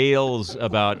rails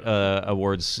about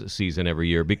awards season every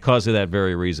year because of that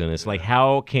very reason. It's like,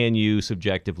 how can you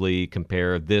subjectively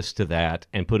compare this to that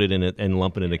and put it in it and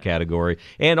lump it in a category?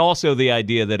 And also the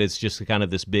idea that it's just kind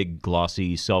of this big,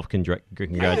 glossy,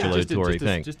 self-congratulatory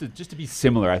thing. Just to be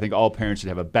similar, I think all parents should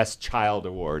have a Best Child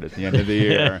Award at the end of the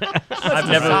year. I've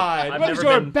never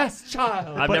been best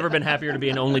child? I've never been happier to be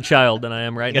an only child than I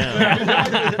am right now.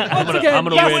 I'm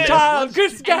gonna win. Child,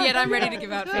 good And yet I'm ready to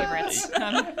give out favorites.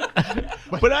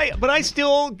 But I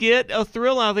still get a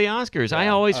thrill out of the Oscars. I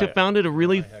always have found it a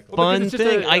really fun it's just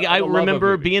thing. a I love of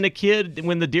remember movies. being a kid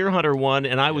when the Deer Hunter won,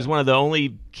 and I was one of the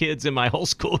only kids in my whole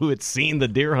school who had seen the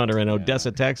Deer Hunter in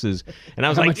Odessa, Texas. And I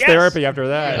was How like, much yes! therapy after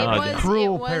that? It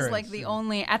was like the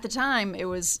only, at the time, it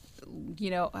was,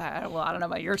 well, I don't know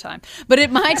about your time, but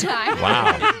at my time,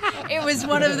 Wow. it was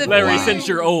one of the Larry, few, since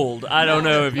you're old, I don't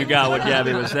know if you got what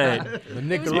Gabby was saying.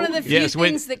 it was one of the few Yes,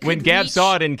 things that could when Gab reach,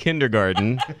 saw it in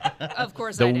kindergarten, of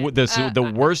course I did. the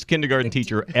worst kindergarten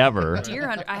teacher ever. Deer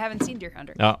Hunter. I haven't seen Deer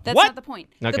Hunter. That's not the point.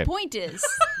 Okay. The point is,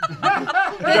 We're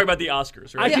talking about the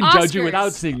Oscars, I right? can the judge you Oscars.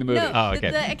 without seeing the movie. No, Oh, okay.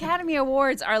 the Academy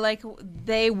Awards are like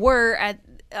they were at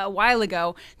a while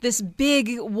ago. This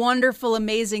big, wonderful,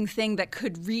 amazing thing that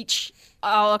could reach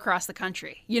all across the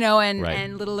country, and Right.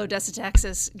 and little Odessa,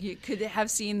 Texas, you could have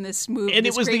seen this movie. And it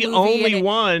this was great the movie, only and it,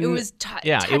 one- It was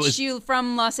yeah, touched it was- you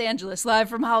from Los Angeles, live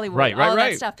from Hollywood, Right, all right.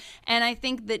 that stuff. And I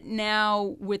think that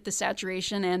now with the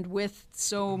saturation and with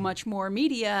so much more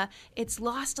media, it's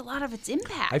lost a lot of its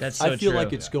impact. I feel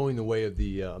like it's going the way of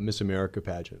the Miss America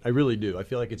pageant. I really do. I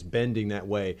feel like it's bending that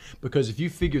way because if you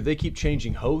figure they keep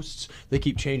changing hosts, they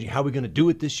keep changing how we're going to do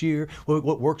it this year,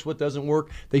 what works, what doesn't work.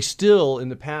 They still, in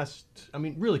the past,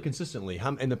 really consistently,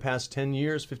 in the past 10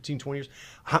 years, 15, 20 years,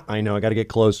 I know, I got to get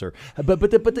closer. But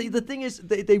the thing is,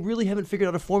 they really haven't figured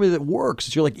out a formula that works.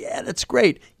 So you're like, yeah, that's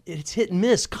great. It's hit and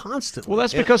miss constantly. Well,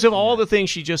 that's because of all the things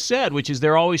she just said, which is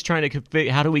they're always trying to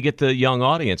how do we get the young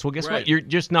audience? Well, guess what? You're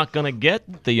just not going to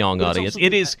get the young audience.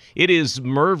 It is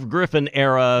Merv Griffin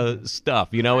era stuff.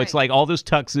 It's like all those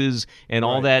tuxes and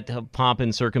all that pomp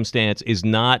and circumstance is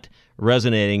not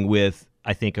resonating with,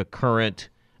 I think, a current.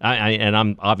 And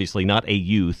I'm obviously not a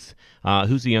youth.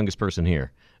 Who's the youngest person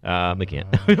here? McCann.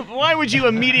 Why would you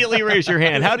immediately raise your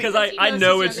hand? Because I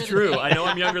know it's true. I know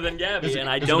I'm younger than Gabby, and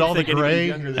I don't think anybody's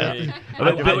younger than me.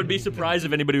 I would be surprised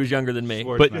if anybody was younger than me.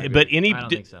 But any. I don't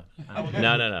think so.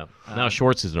 No. Now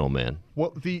Schwartz is an old man.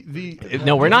 Well,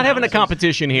 No, we're not having a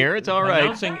competition here. It's all right.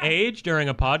 Announcing age during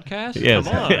a podcast? Yes,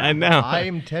 Come on. I know.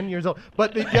 I'm 10 years old.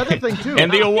 But the other thing too, And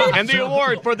the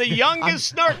award for the youngest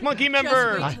Snark Monkey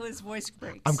member. Just wait till his voice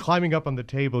breaks. I'm climbing up on the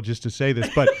table just to say this,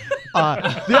 but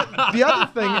the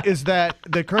other thing is that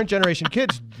the current generation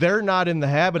kids, they're not in the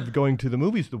habit of going to the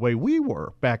movies the way we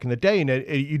were back in the day. And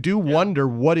you do wonder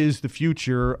what is the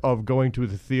future of going to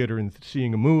the theater and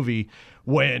seeing a movie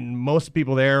when most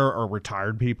people there are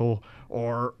retired people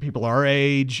or people our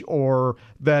age, or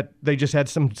that they just had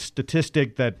some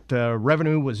statistic that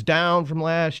revenue was down from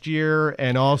last year.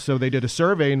 And also they did a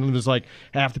survey and it was like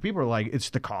half the people are like,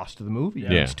 it's the cost of the movie.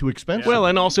 Yeah. It's too expensive. Well,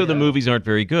 and also the movies aren't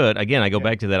very good. Again, I go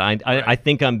back to that. I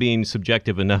think I'm being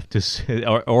subjective enough to say,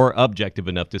 or objective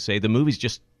enough to say the movies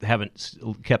just haven't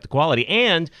kept the quality.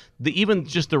 And even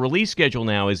just the release schedule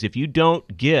now is if you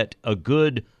don't get a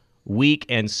good week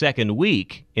and second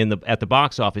week at the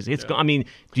box office, it's. I mean,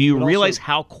 do you realize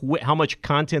how much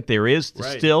content there is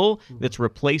still that's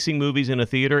replacing movies in a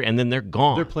theater, and then they're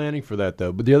gone? They're planning for that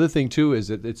though. But the other thing too is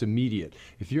that it's immediate.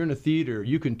 If you're in a theater,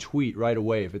 you can tweet right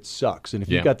away if it sucks, and if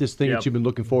you've got this thing that you've been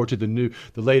looking forward to, the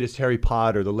latest Harry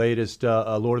Potter, the latest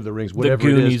Lord of the Rings, whatever the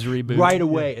Goonies it is, reboot, right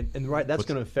away, and that's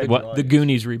going to affect the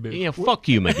Goonies reboot. Yeah, fuck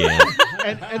you, McGann.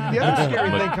 and the other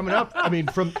scary thing coming up, I mean,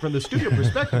 from the studio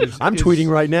perspective, I'm tweeting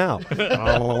right now.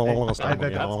 That's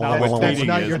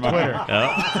not your Twitter.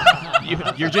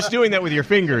 You're just doing that with your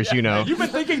fingers, you know. You've been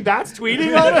thinking that's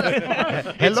tweeting on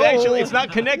it? It's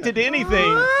not connected to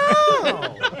anything.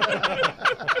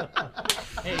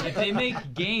 Hey, if they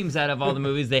make games out of all the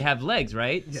movies, they have legs,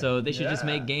 right? So they should just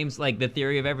make games like The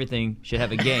Theory of Everything should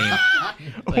have a game.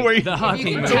 Like the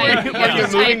Hawking movie.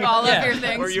 Type all of your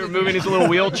things. Or you're moving his little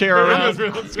wheelchair around.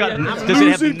 Does it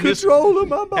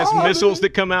have missiles that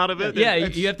come out of it? Yeah,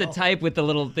 you have to type with the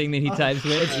little thing that he types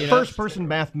with. You know? First-person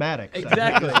mathematics.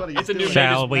 Exactly. It's a new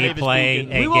Shall we play a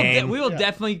game? We will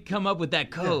definitely come up with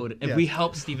that code if we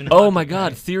help Stephen Oh Hawking. my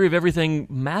God! Theory of Everything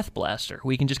Math Blaster.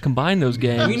 We can just combine those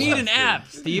games. We need an app,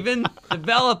 Steve. Steven.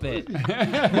 Develop it.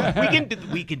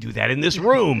 we can do that in this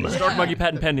room. Stark Monkey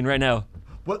patent pending right now.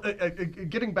 Well,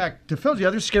 getting back to films, the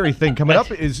other scary thing coming up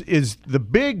is the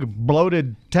big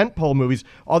bloated tentpole movies,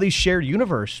 all these shared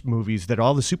universe movies that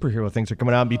all the superhero things are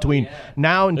coming out between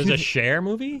now and... There's a Cher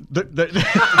movie?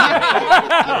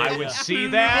 I would see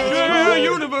that.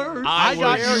 Universe. I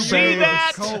would see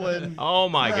that. Colon. Oh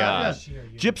my gosh.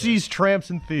 Gypsies,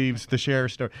 Tramps, and Thieves, the Cher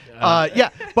story.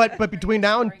 But between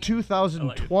now and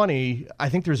 2020, I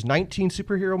think there's 19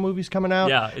 superhero movies coming out.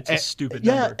 Yeah, it's a stupid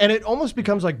number. Yeah, and it almost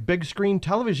becomes like big screen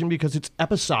television because it's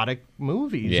episodic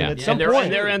movies. Yeah, and at some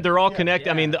point, they're all connected.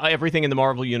 I mean, everything in the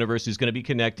Marvel universe is going to be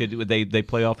connected. They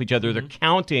play off each other. They're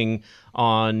counting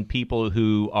on people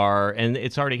who are, and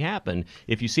it's already happened.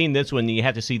 If you've seen this one, you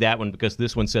have to see that one because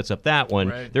this one sets up that one.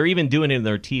 Right. They're even doing it in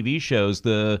their TV shows,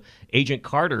 the Agent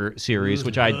Carter series,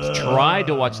 which I tried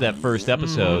to watch that first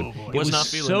episode. It was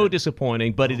so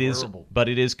disappointing, but it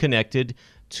is connected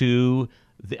to.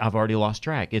 I've already lost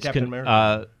track. It's Captain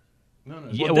America.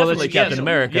 Yeah, Well, definitely Captain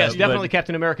America. Yes, definitely but-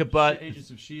 Captain America, but Agents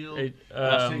of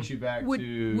S.H.I.E.L.D. takes you back Would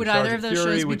to either of those Sergeant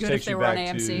Fury, shows be which good takes if they you were on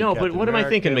back to AMC? no. But Captain what am I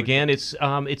thinking, America,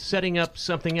 McGann? It's setting up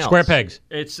something else. Square pegs.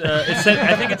 I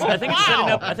think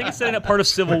it's setting up part of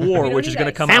Civil War, which is going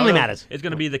to come Family out. Matters. It's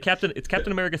going to be It's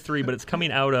Captain America 3, but it's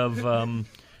coming out of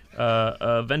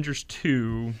Avengers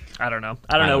 2. I don't know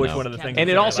which one of the things. And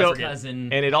it's it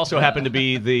also happened to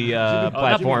be the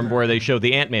platform where they showed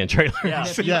the Ant-Man trailer.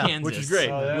 which is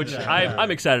great. Which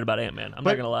I'm excited about Ant-Man. I'm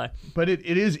not gonna lie. But it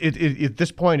is at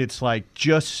this point it's like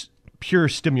just pure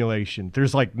stimulation.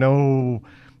 There's like no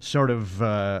sort of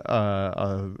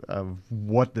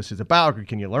what this is about, or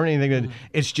can you learn anything?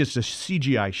 It's just a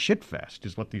CGI shitfest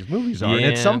is what these movies are. And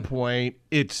at some point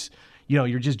it's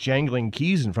you're just jangling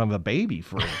keys in front of a baby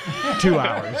for 2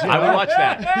 hours. I would watch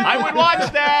that. I would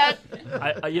watch that.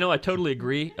 I totally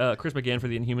agree. Chris McGann for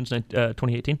the Inhumans,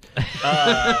 2018.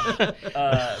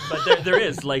 But there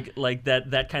is like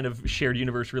that kind of shared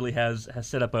universe really has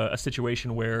set up a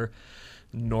situation where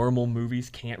normal movies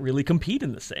can't really compete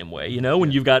in the same way.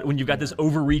 When you've got this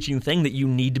overreaching thing that you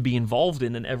need to be involved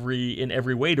in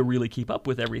every way to really keep up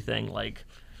with everything. Like,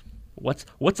 what's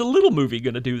a little movie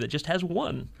going to do that just has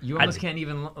one? You almost can't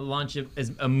even launch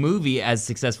a movie as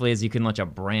successfully as you can launch a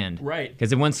brand. Right.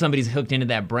 Because once somebody's hooked into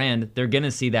that brand, they're going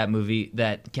to see that movie,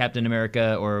 that Captain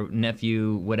America or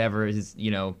Nephew, whatever is,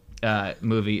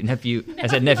 movie. I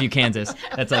said Nephew Kansas.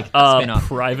 That's like a spin-off.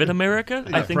 Private America?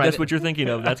 I think that's what you're thinking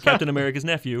of. That's Captain America's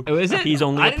nephew. Oh, is it? He's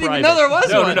only I a didn't private. even know there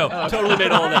was one. No. Totally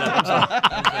made all of that up. I'm sorry.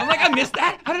 I'm like, I missed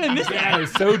that? How did I miss that?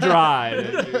 It's so dry.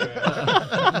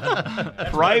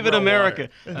 Private America.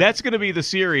 That's going to be the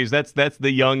series. That's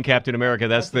the young Captain America.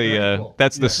 That's the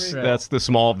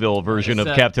Smallville version of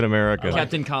Captain America.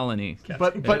 Captain Colony.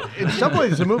 But in some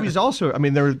ways the movies also, I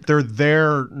mean, they're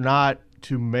there not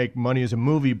to make money as a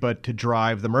movie, but to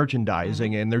drive the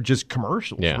merchandising, and they're just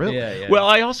commercials, really. Yeah. Well,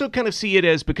 I also kind of see it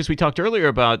as, because we talked earlier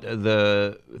about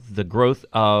the growth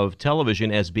of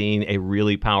television as being a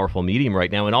really powerful medium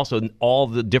right now, and also all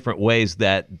the different ways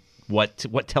that what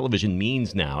television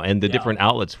means now and the different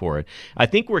outlets for it. I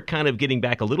think we're kind of getting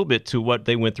back a little bit to what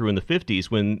they went through in the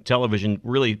 50s when television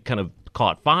really kind of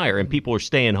caught fire and people were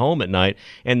staying home at night,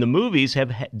 and the movies have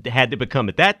had to become,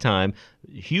 at that time,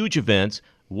 huge events,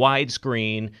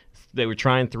 widescreen. They were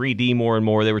trying 3D more and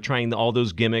more. They were trying all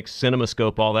those gimmicks,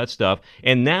 CinemaScope, all that stuff.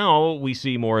 And now we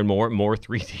see more and more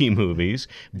 3D movies,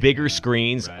 bigger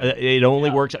screens. Right. It only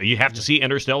works. You have to see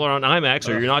Interstellar on IMAX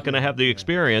or you're not going to have the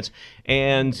experience.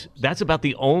 And that's about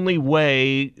the only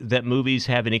way that movies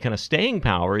have any kind of staying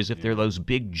power is if they're those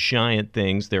big, giant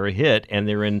things. They're a hit and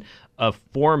they're in a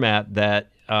format that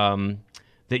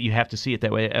that you have to see it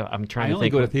that way. I'm trying to think. I only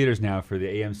go to theaters now for the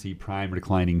AMC Prime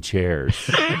reclining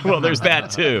chairs. Well, there's that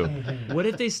too. What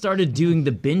if they started doing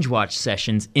the binge watch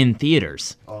sessions in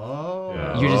theaters? Oh.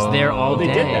 Yeah. You're just there all day.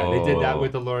 They did that. They did that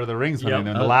with the Lord of the Rings. When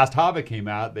the last Hobbit came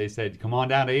out, they said, come on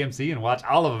down to AMC and watch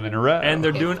all of them in a row. And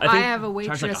they're doing, if I have a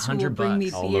waitress who will bring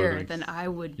me beer, then I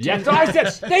would do so I said,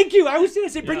 thank you. I was going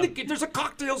to say, there's a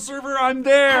cocktail server. I'm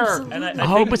there.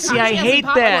 Absolutely. But see, I hate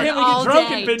that. Can't we get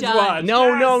drunk and binge watch?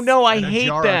 No, I hate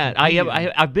that.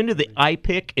 I've been to the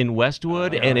iPic in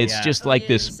Westwood, and it's just like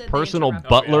this personal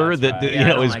butler that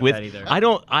is with.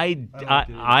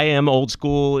 I am old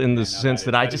school in the sense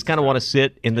that I just kind of want to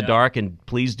sit in the dark and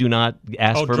please do not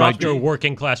ask for my drop your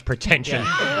working class pretension.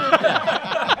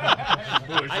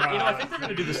 I think they're going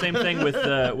to do the same thing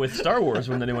with Star Wars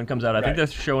when the new one comes out. I think they're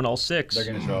showing all 6. They're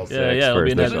going to show all 6. Yeah, it'll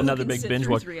be first. another big binge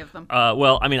watch. 3 of them.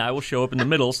 Well, I mean, I will show up in the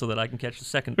middle so that I can catch the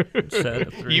second set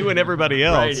of 3. You and everybody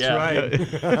else. Right,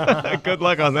 yeah. Good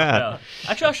luck on that. Yeah.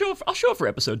 Actually, I'll show up for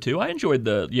episode 2. I enjoyed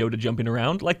the Yoda jumping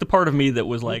around. Like the part of me that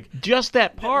was like, just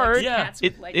that part. Yeah.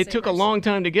 It took a long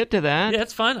time to get to that. Yeah,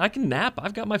 it's fine. I can nap.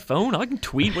 I've got my phone. I can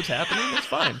tweet what's happening. It's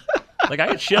fine. Like I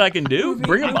got shit I can do.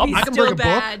 Bring a book. I can bring a book.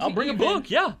 I'll bring a book.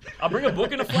 Yeah, I'll bring a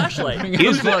book and a flashlight.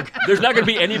 There's not going to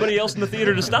be anybody else in the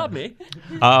theater to stop me.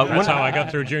 That's how I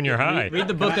got through junior high. Read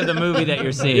the book of the movie that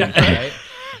you're seeing. Right?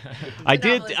 I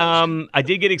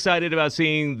did get excited about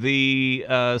seeing the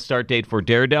start date for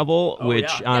Daredevil,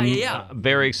 which I'm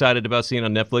very excited about seeing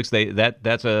on Netflix.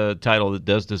 That's a title that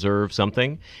does deserve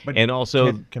something. But and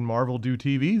also, can Marvel do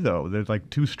TV though? There's like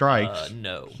 2 strikes.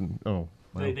 No. Oh.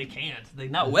 Well. They can't. They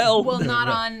not well. Well, not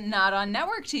on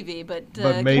network TV, but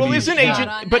maybe well, isn't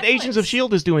Agents of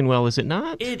S.H.I.E.L.D. is doing well, is it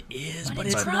not? It is, but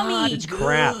it's not. It's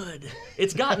crap.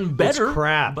 It's gotten better. It's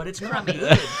crap. But it's not good.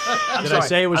 Did I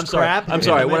say it was crap? I'm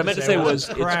sorry. What I meant to say was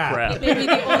it's crap. Maybe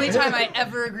the only time I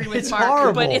ever agree with Mark,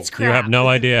 horrible. but it's crap. You have no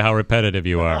idea how repetitive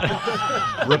you are.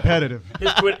 Repetitive.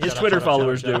 His Twitter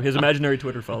followers do. His imaginary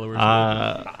Twitter followers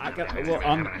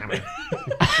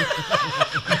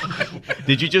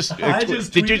Did you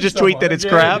just tweet that it's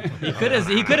crap? He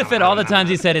could have fit all the times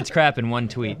he said it's crap in one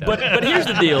tweet. Though. But here's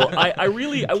the deal. I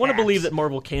want to believe that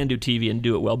Marvel can do TV and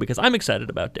do it well because I'm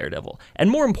excited about Daredevil. And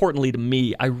more importantly to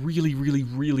me, I really, really,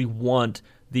 really want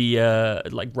the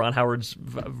like Ron Howard's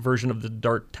version of the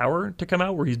Dark Tower to come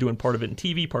out, where he's doing part of it in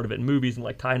TV, part of it in movies, and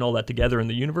like tying all that together in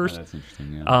the universe. Oh, that's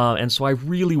interesting. Yeah. And so I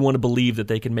really want to believe that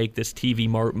they can make this TV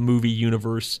movie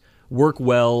universe work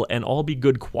well and all be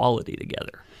good quality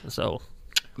together. So.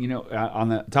 You know, on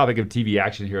the topic of TV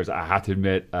action heroes, I have to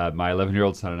admit, my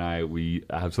 11-year-old son and I, we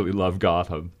absolutely love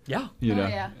Gotham. Yeah, you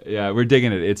know, yeah, we're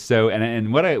digging it. It's so,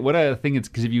 and what I think it's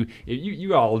because if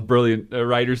you all brilliant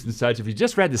writers and such, if you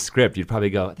just read the script, you'd probably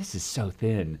go, this is so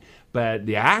thin. But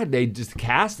they just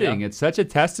casting, it's such a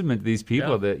testament to these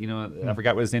people that I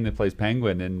forgot what his name that plays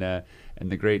Penguin and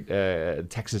the great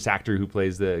Texas actor who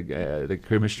plays the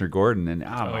Commissioner Gordon and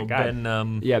my God,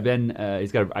 Ben.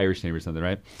 He's got an Irish name or something,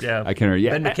 right? Yeah, I can't remember.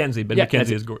 Yeah, Ben McKenzie. Ben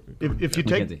McKenzie is Gordon. If you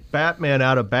take Batman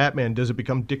out of Batman, does it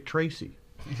become Dick Tracy?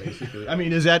 Basically, I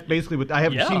mean, is that basically what I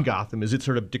haven't seen Gotham? Is it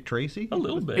sort of Dick Tracy? A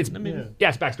little bit. It's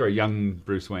backstory, young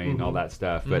Bruce Wayne, all that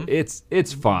stuff. But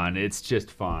it's fun. It's just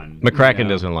fun. McCracken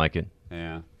doesn't like it.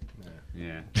 Yeah.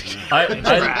 Yeah.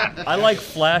 I like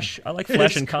Flash. I like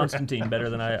Flash and Constantine better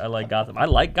than I like Gotham. I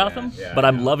like Gotham, but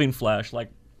I'm loving Flash. Like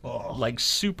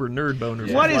super nerd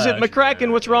boners. What is it,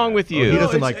 McCracken? What's wrong with you? He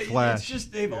doesn't like Flash. It's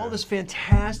just they have all this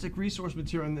fantastic resource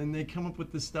material, and then they come up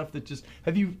with this stuff that just.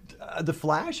 Have you the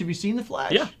Flash? Have you seen the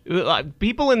Flash? Yeah.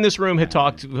 People in this room had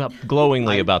talked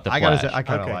glowingly about the Flash. I gotta say, I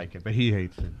kind of like it, but he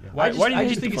hates it. Yeah. Why do you I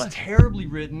just think it's terribly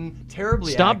written,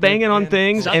 terribly. Stop banging on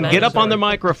things and get up on the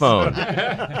microphone.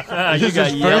 You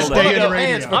got yelled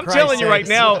at. I'm telling you right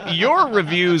now, your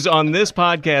reviews on this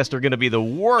podcast are going to be the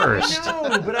worst.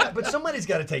 No, but somebody's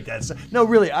got to take that. No,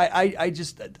 really, I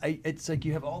just it's like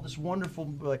you have all this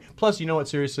wonderful. Plus, you know what?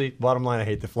 Seriously, bottom line, I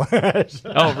hate the Flash.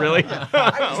 Oh, really?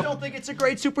 I just don't think it's a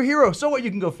great superhero. So what? You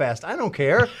can go fast. I don't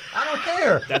care.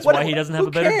 That's why he doesn't have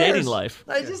a better dating life.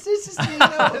 It's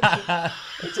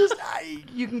just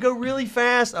you can go really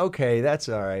fast. Okay, that's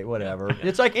all right. Whatever.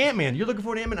 It's like Ant-Man. You're looking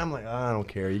for an Ant-Man. I'm like, I don't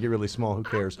care. You get really small. Who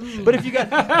cares? But if you got,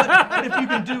 but if you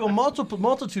can do a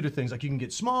multitude of things, like you can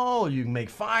get small, you can make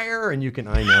fire, and you can.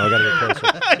 I know. I gotta get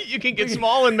closer. You can get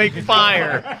small and make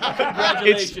fire.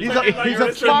 Congratulations. He's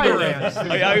a fire ant.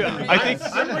 I think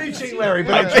I'm reaching, Larry,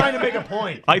 but I'm trying to make a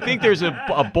point. I think there's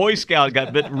a Boy Scout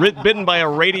got bitten by a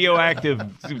radioactive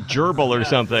gerbil or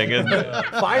something. And,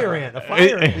 fire ant. A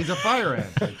fire ant. He's a fire ant.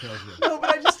 No,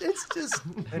 but it's just.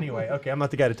 Anyway, okay, I'm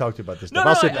not the guy to talk to about this stuff. No,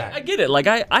 I'll sit back. I get it. Like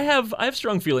I have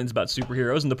strong feelings about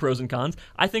superheroes and the pros and cons.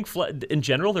 I think in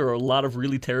general there are a lot of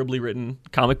really terribly written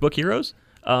comic book heroes.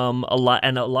 A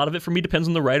lot of it for me depends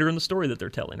on the writer and the story that they're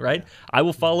telling, right? I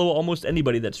will follow almost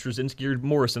anybody that's Straczynski or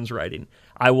Morrison's writing.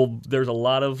 There's a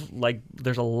lot of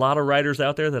writers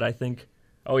out there that I think,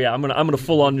 oh yeah, I'm gonna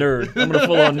full on nerd.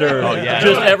 Oh yeah,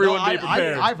 just everyone be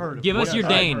prepared. I've heard of Give us your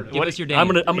Dane. Give us your Dane. I'm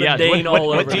gonna Dane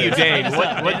all over. What do you Dane?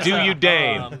 What do you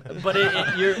Dane? But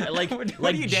you're like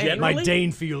generally, my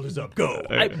Dane field is up. Go.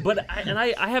 I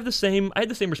have the same. I had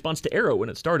the same response to Arrow when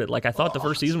it started. Like I thought the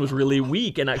first season was really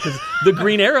weak, and because the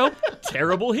Green Arrow,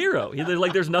 terrible hero.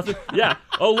 There's nothing. Yeah.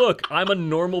 Oh look, I'm a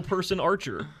normal person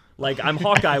archer. Like I'm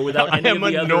Hawkeye without any I of am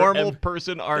the a other. normal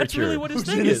person Archer. That's really what his Who's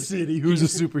thing in a is. city? Who's a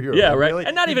superhero? Yeah, right. Really?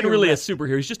 And not You even can really a rest-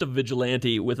 superhero. He's just a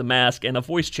vigilante with a mask and a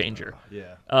voice changer.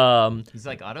 Yeah. He's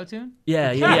like auto-tune?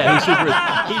 Yeah. He's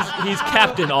super. He's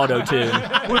Captain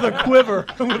Autotune. With a quiver.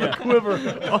 With a quiver.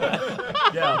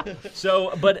 Yeah.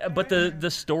 So, but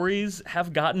the stories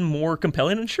have gotten more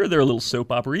compelling, and sure, they're a little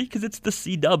soap opera-y because it's the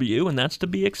CW, and that's to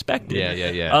be expected.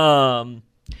 Yeah.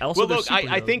 Also, Well, they're look,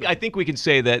 I superheroes, think we can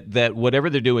say that whatever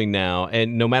they're doing now,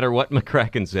 and no matter what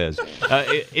McCracken says,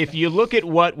 if you look at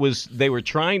what they were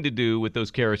trying to do with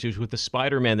those characters, with the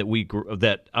Spider-Man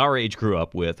that our age grew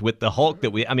up with the Hulk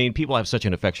people have such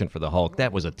an affection for the Hulk.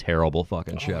 That was a terrible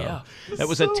fucking show. yeah. That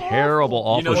was a terrible,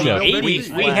 awful the show. 80s We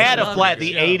Flash. had I a love flat, that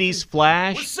the show. 80s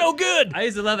Flash. so good. I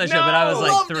used to love that show, but I was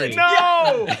like 3.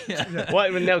 No.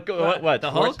 What? No, what? The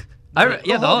Hulk?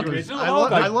 The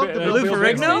Hulk. I love the Lou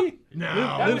Ferrigno? No.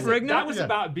 Lou Ferrigno? That was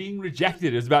about being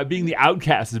rejected. It was about being the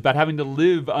outcast. It's about having to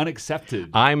live unaccepted.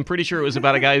 I'm pretty sure it was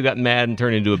about a guy who got mad and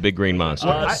turned into a big green monster.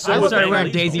 I started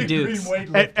wearing Daisy Dukes.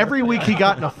 Every week he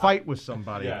got in a fight with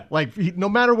somebody. Yeah. Like no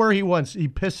matter where he went, he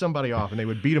pissed somebody off, and they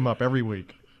would beat him up every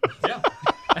week.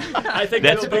 I think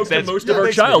That's- that spoke to that's- most of our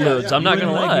childhoods. I'm not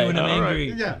gonna lie. When I'm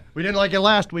angry. Yeah, we didn't like it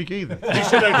last week either.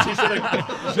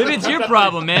 Maybe it's your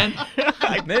problem, man.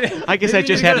 I guess I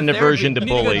just had an aversion to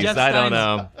bullies. I don't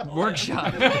know.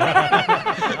 Workshop.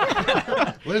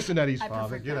 Listen, Eddie's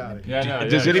father, get out of here.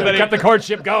 Does anybody Got the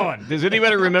courtship going. Does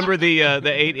anybody remember the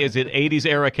 80s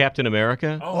era Captain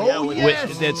America? Oh,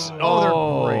 yes. That's they're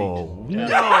no.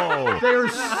 They're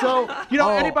so.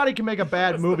 Anybody can make a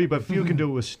bad movie, but few can do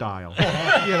it with style.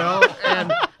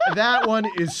 And that one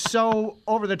is so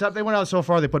over the top. They went out so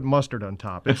far they put mustard on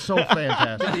top. It's so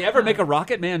fantastic. Did they ever make a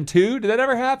Rocket Man 2? Did that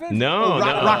ever happen? No, no.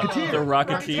 Rocketeer. The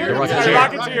Rocketeer.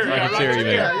 Rocketeer, you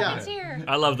mean. Yeah.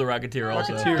 I love the Rocketeer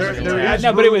also.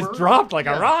 No, but it was dropped like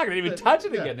a rock. They didn't even touch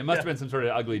it again. There must have been some sort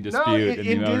of ugly dispute No, in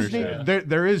in the Disney, ownership.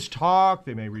 there is talk.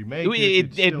 They may remake it.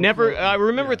 It's It still never. floating. I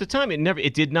remember at the time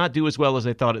it did not do as well as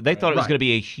they thought it. They thought it was Right. going to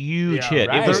be a huge hit.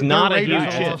 right. It was Their not a ratings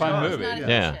huge are hit. all Fun It's movie. not a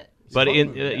Yeah. shit. But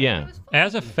yeah.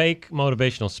 As a fake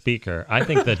motivational speaker, I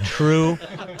think the true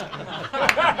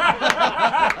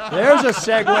There's a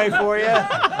segue for you.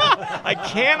 I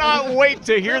cannot wait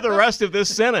to hear the rest of this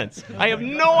sentence. I have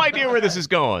no idea where this is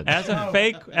going. as a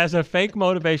fake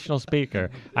motivational speaker,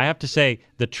 I have to say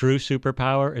the true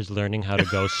superpower is learning how to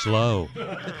go slow.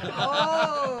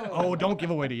 Oh, don't give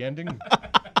away the ending.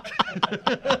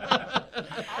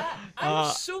 I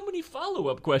have so many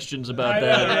follow-up questions about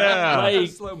that. Yeah.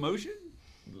 Slow motion?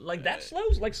 Like that slow?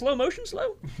 Like slow motion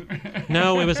slow?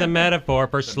 No, it was a metaphor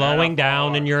for slowing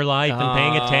down in your life and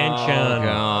paying attention.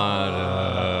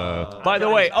 God. By the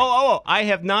way, I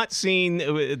have not seen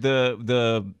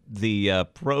the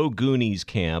pro Goonies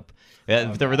camp.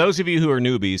 For those of you who are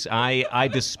newbies, I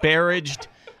disparaged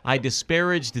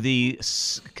the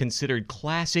considered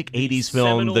classic 80s film,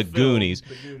 seminal The film, Goonies.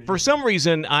 For some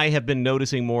reason, I have been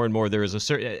noticing more and more there is a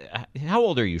certain. How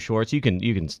old are you, Schwartz? You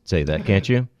can say that, can't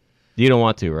you? You don't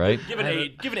want to, right? Give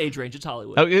an age range. It's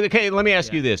Hollywood. Oh, okay, let me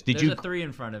ask you this: There's a 3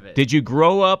 in front of it. Did you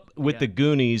grow up with The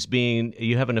Goonies being?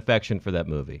 You have an affection for that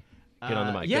movie? Get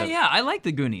on the mic. Yeah, I like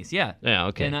the Goonies. Yeah. Yeah,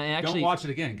 okay. And I actually Don't watch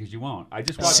it again because you won't. I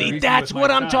just watched it See, recently that's with my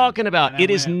what I'm son, talking about. and I It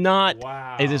is went, not.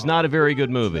 wow. It is not a very good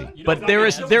movie. But there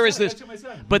is this. to my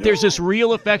son. But there's this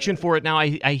real affection for it now.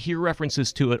 I hear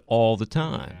references to it all the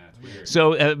time.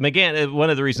 So, McGann,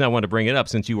 one of the reasons I wanted to bring it up,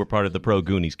 since you were part of the pro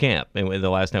Goonies camp, and the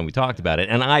last time we talked about it,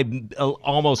 and I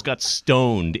almost got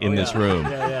stoned in this room.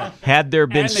 Had there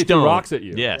been And they threw stone, rocks at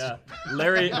you. Yes. Yeah.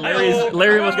 Larry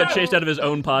almost got chased out of his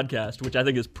own podcast, which I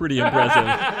think is pretty impressive.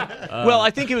 Well, I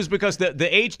think it was because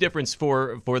the age difference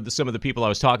for some of the people I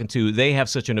was talking to, they have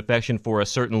such an affection for a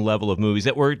certain level of movies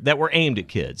that were aimed at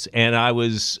kids, and I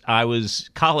was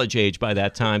college age by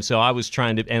that time, so I was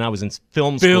trying to, and I was in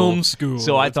film school.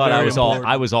 So I thought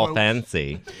I was all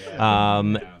fancy.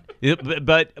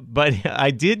 But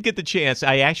I did get the chance.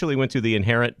 I actually went to the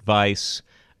Inherent Vice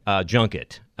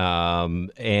junket.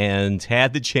 And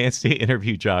had the chance to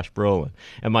interview Josh Brolin.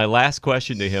 And my last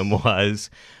question to him was,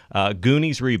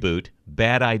 Goonies reboot,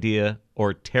 bad idea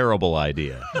or terrible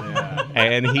idea?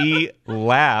 And he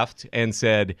laughed and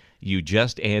said, you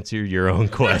just answered your own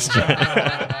question.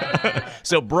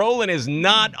 So Brolin is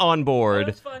not on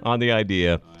board on the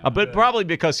idea, but probably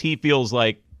because he feels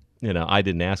like, I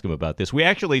didn't ask him about this. We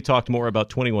actually talked more about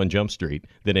 21 Jump Street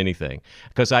than anything,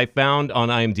 because I found on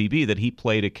IMDb that he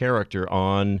played a character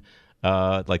on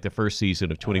like the first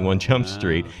season of 21 Jump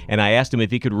Street, and I asked him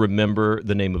if he could remember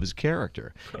the name of his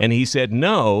character, and he said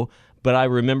no, but I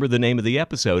remember the name of the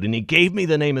episode, and he gave me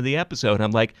the name of the episode, and I'm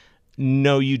like,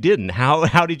 no, you didn't.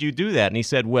 How did you do that? And he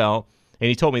said, well, and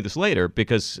he told me this later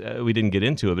because we didn't get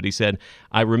into it, but he said,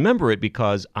 I remember it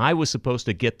because I was supposed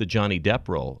to get the Johnny Depp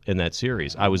role in that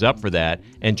series. I was up for that,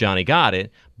 and Johnny got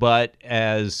it, but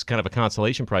as kind of a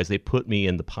consolation prize, they put me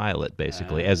in the pilot,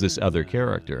 basically, as this other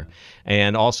character.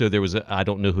 And also there was, I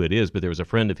don't know who it is, but there was a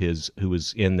friend of his who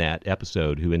was in that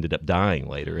episode who ended up dying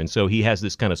later. And so he has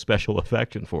this kind of special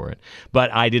affection for it.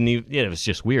 But I didn't even, it was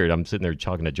just weird. I'm sitting there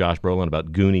talking to Josh Brolin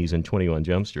about Goonies and 21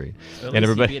 Jump Street. Well, and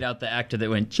everybody beat out the actor that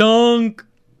went, Chunk!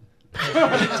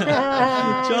 Chunk!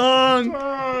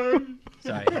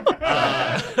 Sorry.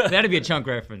 That'd be a Chunk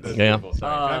reference.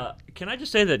 Yeah. Can I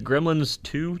just say that Gremlins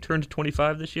 2 turned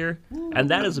 25 this year? And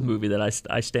that is a movie that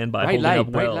I stand by holding up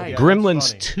well.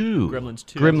 Gremlins 2. Gremlins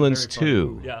 2. Gremlins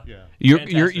 2. Yeah.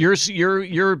 You're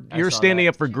standing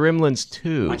up for Gremlins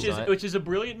 2. Which is a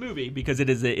brilliant movie because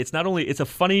it's not only it's a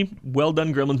funny, well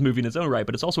done Gremlins movie in its own right,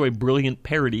 but it's also a brilliant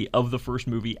parody of the first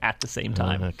movie at the same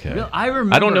time. Okay. Well, I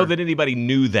remember. I don't know that anybody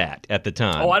knew that at the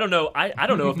time. Oh, I don't know. I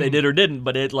don't know if they did or didn't,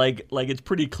 but it like it's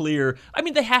pretty clear. I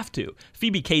mean, they have to.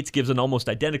 Phoebe Cates gives an almost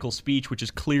identical speech, which is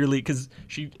clearly because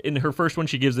she in her first one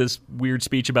she gives this weird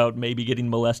speech about maybe getting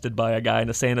molested by a guy in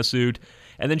a Santa suit,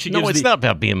 and then she gives it's not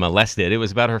about being molested. It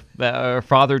was about her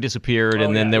father disappeared,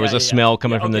 and then there was a smell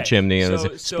coming from the chimney. And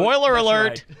spoiler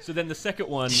alert! Right. So then the second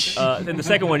one, she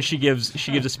gives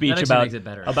a speech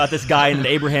about this guy in an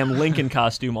Abraham Lincoln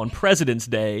costume on President's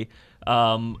Day.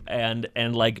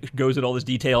 And like goes into all this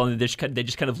detail, and they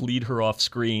just kind of lead her off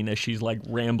screen as she's like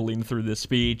rambling through this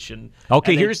speech.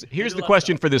 Here's the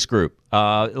question for this group.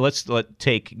 Let's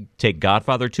take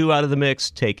Godfather 2 out of the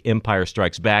mix, take Empire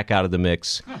Strikes Back out of the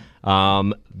mix.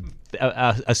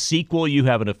 A sequel you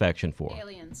have an affection for.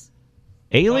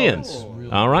 Aliens.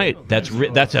 All right,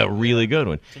 that's a really good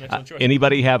one.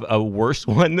 Anybody have a worse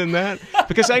one than that?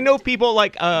 Because I know people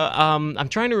like I'm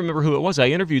trying to remember who it was. I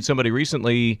interviewed somebody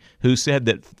recently who said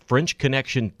that French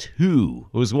Connection 2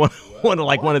 was one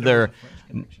of their.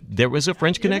 There was a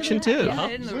French Connection too.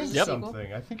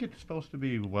 Something. I think it's supposed to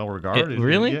be well regarded.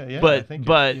 Really? Yeah, but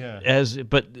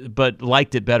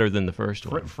liked it better than the first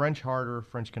one. French Harder,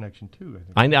 French Connection 2.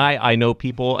 I know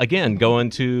people again going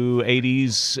to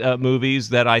 80s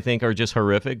movies that I think are just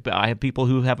horrific. But I have people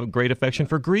who have a great affection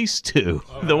for Grease 2,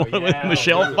 the one with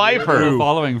Michelle Pfeiffer.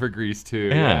 Following for Grease 2.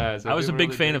 Yeah. I was a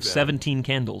big fan of 17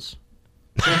 Candles.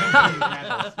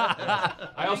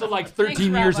 I also like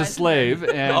 13 Years a Slave.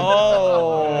 And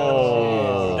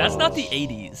that's not the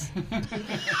 80s.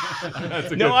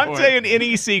 No, I'm saying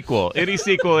any sequel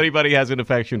anybody has an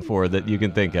affection for that you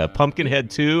can think of.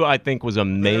 Pumpkinhead 2, I think, was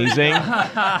amazing.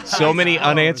 So many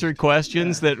unanswered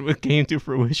questions that came to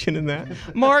fruition in that.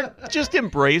 Mark, just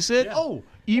embrace it. Oh,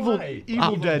 Evil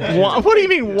Dead. What do you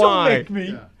mean, why?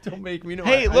 Don't make me. No,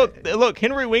 hey, look!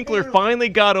 Henry Winkler finally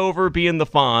got over being the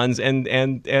Fonz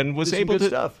and was able to.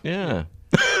 Stuff. Yeah.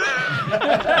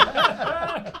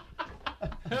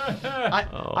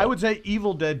 I would say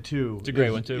Evil Dead 2. It's a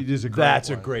great one too. It is a great That's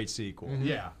one. a great sequel. Mm-hmm.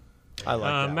 Yeah, I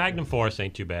like that. Magnum Force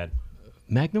ain't too bad.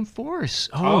 Magnum Force.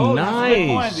 Oh,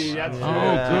 nice. Good.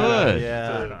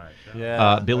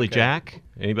 Yeah. Billy Jack.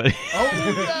 Anybody? Oh,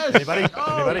 yes. Anybody?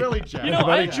 Billy Jack. You know,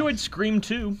 I enjoyed Scream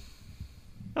 2.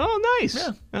 Oh, nice.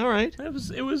 Yeah. All right. It was.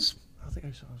 I think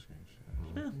I saw Scream.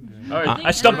 All right,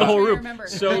 I stumped the whole room.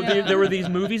 So there were these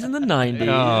movies in the 90s.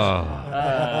 No,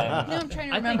 I'm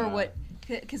trying to remember what,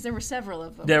 because there were several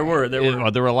of them. There were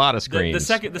a lot of screens.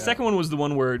 The second one was the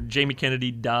one where Jamie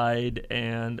Kennedy died,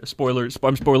 and spoilers.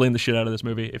 I'm spoiling the shit out of this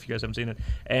movie if you guys haven't seen it.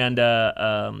 And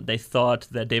they thought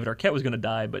that David Arquette was going to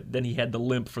die, but then he had the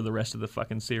limp for the rest of the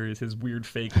fucking series, his weird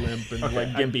fake limp and like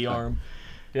gimpy arm.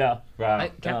 Yeah,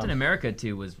 right. Captain America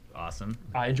 2 was awesome.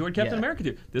 I enjoyed Captain America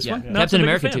 2. This one, not Captain so big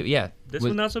America a fan. 2, yeah. This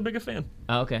one, not so big a fan.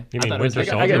 Oh, okay. You mean Winter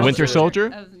Soldier? Winter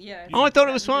Soldier? Yeah. Oh, I thought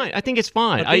it was fine. I think it's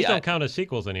fine. But these don't count as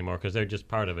sequels anymore because they're just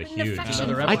part of a huge.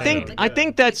 I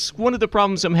think that's one of the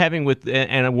problems I'm having with,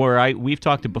 and where we've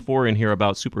talked before in here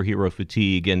about superhero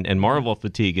fatigue and Marvel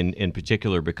fatigue in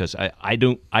particular, because I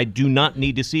do not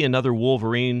need to see another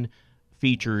Wolverine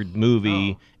featured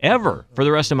movie ever for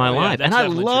the rest of my life. And I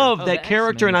love that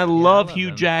character, and I love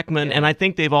Hugh Jackman, and I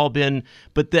think they've all been,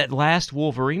 but that last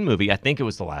Wolverine movie, I think it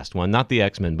was the last one, not the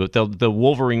X-Men, but the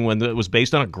Wolverine one that was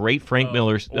based on a great Frank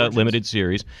Miller limited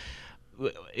series.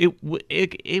 It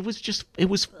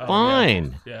was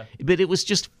fine. But it was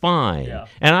just fine. Yeah.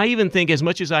 And I even think, as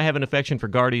much as I have an affection for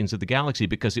Guardians of the Galaxy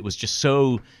because it was just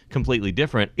so completely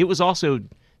different, it was also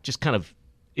just kind of,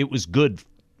 it was good.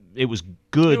 It was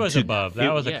good. It was above.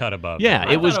 That was a cut above. Yeah,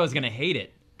 I thought I was gonna hate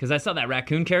it because I saw that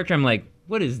raccoon character. I'm like,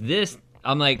 what is this?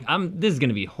 I'm like, this is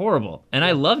gonna be horrible, and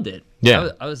I loved it. Yeah,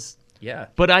 I was. Yeah.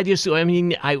 But I mean,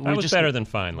 That was better than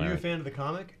fine, Are you a Larry. fan of the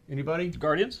comic? Anybody?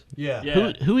 Guardians? Yeah.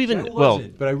 Yeah. who even? That Well,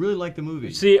 wasn't, but I really like the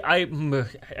movie. See, I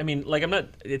mean, like, I'm not.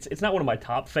 It's not one of my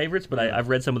top favorites, but I've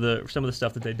read some of the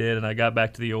stuff that they did, and I got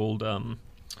back to the old.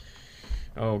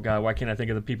 Oh God, why can't I think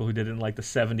of the people who did it in like the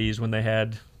 '70s when they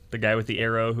had the guy with the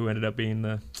arrow who ended up being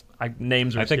the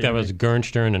names. I think that was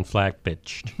Gernstern and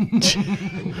Flackbitch.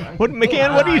 what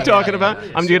McCann? What are you talking about?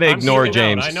 I'm going to ignore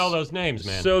James. I know those names,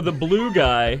 man. So the blue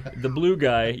guy,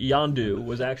 Yondu,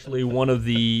 was actually one of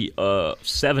the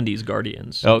 '70s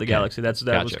Guardians of the Galaxy. That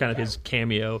was kind of his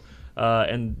cameo,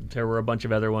 and there were a bunch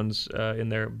of other ones in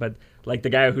there, but. Like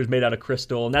the guy who's made out of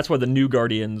crystal, and that's why the new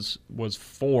Guardians was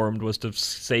formed, was to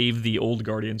save the old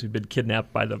Guardians who'd been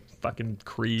kidnapped by the fucking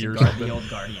Kree or something. The old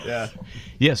Guardians. Yeah.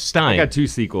 Yes, Stein. I got 2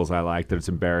 sequels I liked that it's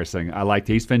embarrassing. I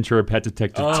liked Ace Ventura: Pet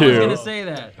Detective 2. I was gonna say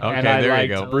that. Okay, and I there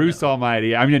you liked go. Bruce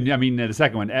Almighty. I mean the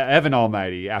second one, Evan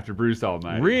Almighty after Bruce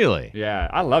Almighty. Really? Yeah,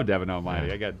 I loved Evan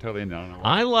Almighty. I got totally into it. I don't know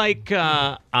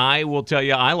why. I will tell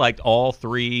you, I liked all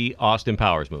 3 Austin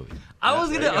Powers movies. I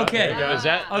was gonna. Okay. Is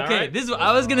that all Okay. right? This is what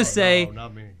I was gonna say.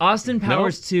 not me. Austin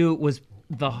Powers 2 was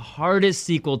the hardest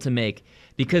sequel to make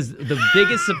because the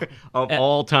biggest of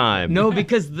all time. No,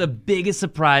 because the biggest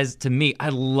surprise to me, I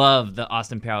love the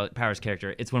Austin Powers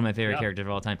character. It's one of my favorite characters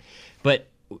of all time. But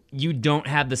you don't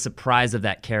have the surprise of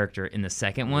that character in the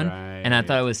second one, and I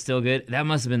thought it was still good. That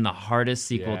must have been the hardest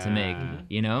sequel to make,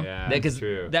 you know? Yeah, Because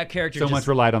true. that character so just much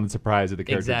relied on the surprise of the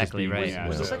character. Exactly, just being right. weird.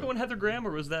 Was the second one Heather Graham,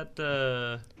 or was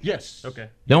that? Yes. Okay.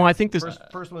 No, I think this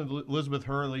First one, Elizabeth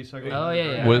Hurley. Second Oh, one,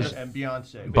 yeah. Was- and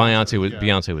Beyonce.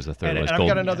 Beyonce was the third. And was I've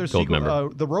gold, got another gold sequel,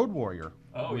 member. The Road Warrior.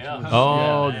 Oh yeah.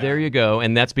 Oh, there you go.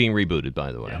 And that's being rebooted,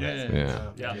 by the way.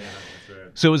 Yeah.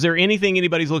 So is there anything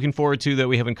anybody's looking forward to that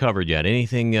we haven't covered yet?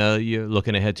 Anything you're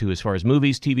looking ahead to as far as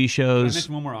movies, TV Can I shows?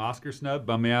 mention one more Oscar snub?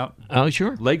 Bum me out. Oh,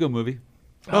 sure. Lego Movie.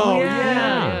 Oh,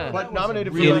 yeah. But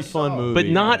nominated for Really Best fun Song.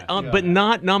 movie. But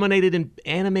not nominated in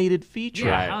animated feature.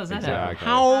 Yeah, how is that happen?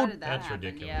 How? That's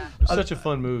ridiculous. Such a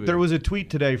fun movie. There was a tweet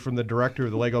today from the director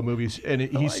of the Lego movies, and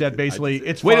he said basically,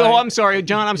 it's Wait, fine. oh, I'm sorry,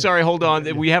 John. I'm sorry. Hold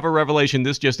on. We have a revelation.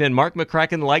 This just in. Mark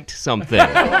McCracken liked something.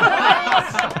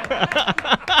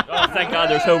 Oh, thank God,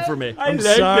 there's hope for me. I'm like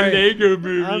sorry. the Lego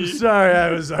movie. I'm sorry.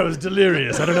 I was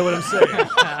delirious. I don't know what I'm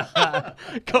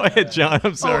saying. Go ahead, John.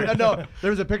 I'm sorry. Oh, no, there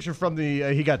was a picture from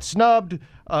the. He got snubbed.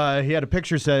 He had a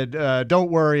picture said, "Don't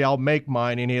worry, I'll make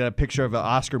mine," and he had a picture of an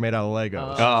Oscar made out of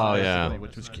Legos. Oh, yeah.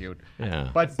 which was cute. Yeah.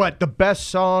 But the best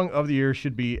song of the year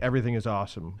should be "Everything Is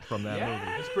Awesome" from that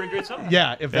movie. It's a pretty great song.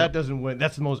 Yeah, if that doesn't win,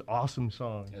 that's the most awesome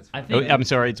song. I Oh, think I'm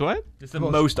sorry. It's what? It's the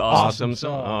most awesome. Awesome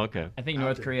song. Oh, okay. I think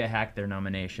North Korea hacked their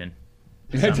nomination.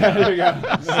 There you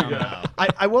go.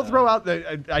 I will throw out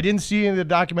that I didn't see any of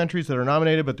the documentaries that are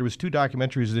nominated, but there was 2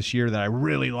 documentaries this year that I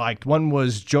really liked. One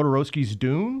was Jodorowsky's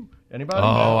Dune. Anybody?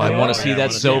 Oh, I want to see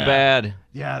that so bad.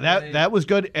 Yeah, that was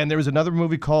good. And there was another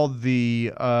movie called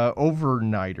The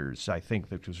Overnighters, I think,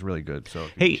 that was really good. So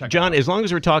Hey, John, as long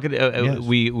as we're talking, Yes.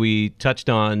 we touched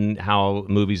on how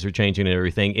movies are changing and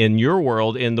everything. In your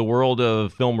world, in the world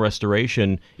of film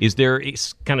restoration, is there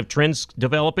kind of trends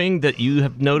developing that you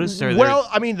have noticed? Well,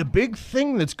 I mean, the big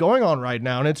thing that's going on right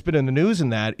now, and it's been in the news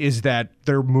and that, is that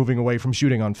they're moving away from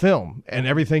shooting on film, and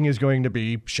everything is going to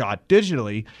be shot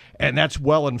digitally, and that's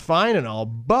well and fine and all,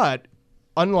 but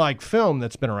unlike film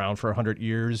that's been around for 100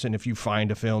 years, and if you find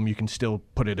a film, you can still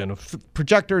put it in a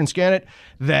projector and scan it,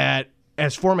 that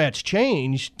as formats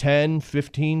change 10,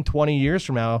 15, 20 years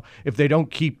from now, if they don't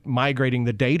keep migrating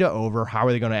the data over, how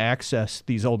are they going to access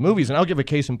these old movies? And I'll give a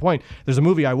case in point. There's a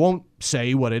movie, I won't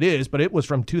say what it is, but it was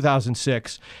from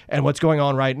 2006, and what's going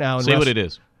on right now. Say what it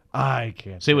is. I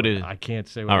can't say what it is. I can't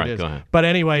say what All right, it is. go ahead. But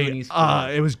anyway, Goonies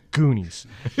it was Goonies.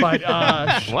 But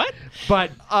What?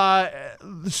 But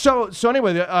so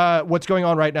anyway, what's going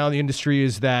on right now in the industry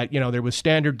is that there was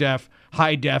standard def,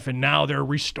 high def, and now they're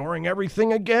restoring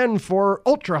everything again for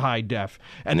ultra high def.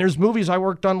 And there's movies I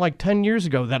worked on like 10 years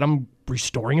ago that I'm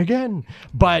restoring again.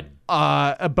 But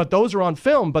those are on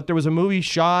film. But there was a movie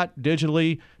shot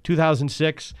digitally,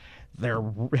 2006. They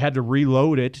had to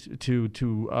reload it to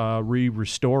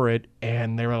restore it,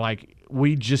 and they were like,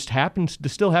 we just happen to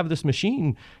still have this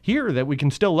machine here that we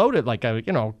can still load it. Like a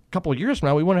couple of years from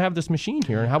now, we want to have this machine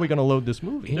here, and how are we going to load this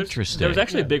movie? Interesting. There was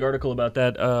actually a big article about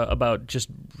that, about just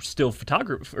still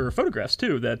photographs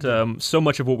too. That so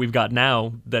much of what we've got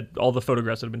now, that all the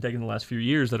photographs that have been taken in the last few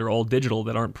years that are all digital,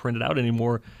 that aren't printed out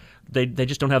anymore. They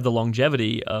just don't have the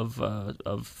longevity of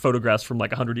photographs from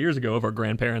like 100 years ago of our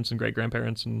grandparents and great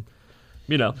grandparents and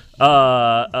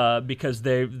because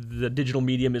the digital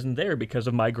medium isn't there because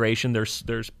of migration.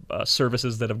 There's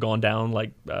services that have gone down,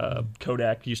 like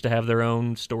Kodak used to have their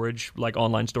own storage, like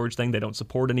online storage thing. They don't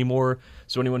support anymore.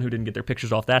 So anyone who didn't get their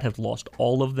pictures off that has lost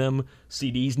all of them.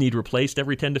 CDs need replaced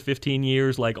every 10 to 15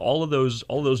 years. Like all of those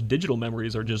digital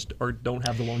memories don't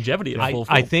have the longevity of full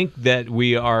film. I think that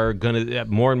we are going to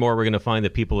more and more. We're going to find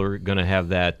that people are going to have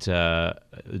that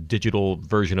digital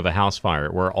version of a house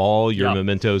fire, where all your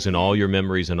mementos and all your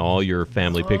memories and all your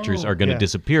family pictures are going to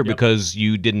disappear because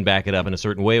you didn't back it up in a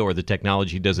certain way, or the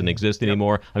technology doesn't exist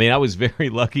anymore. I mean, I was very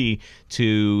lucky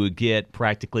to get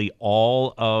practically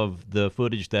all of the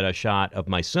footage that I shot of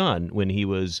my son when he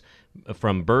was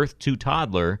from birth to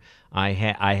toddler. I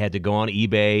had to go on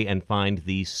eBay and find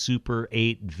the Super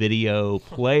 8 video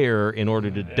player in order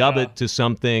to dub it to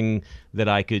something that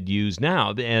I could use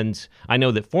now. And I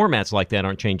know that formats like that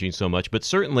aren't changing so much, but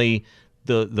certainly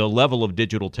the level of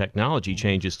digital technology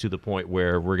changes to the point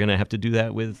where we're going to have to do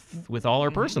that with all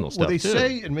our personal stuff. Well, they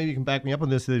say, and maybe you can back me up on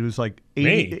this, that it was like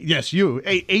 80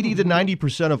 to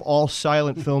 90% of all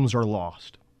silent films are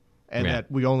lost. And that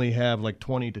we only have like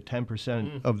 20 to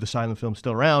 10% of the silent films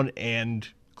still around. And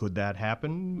could that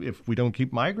happen if we don't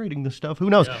keep migrating this stuff? Who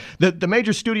knows? Yeah. The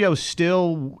major studios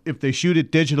still, if they shoot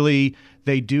it digitally,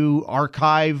 they do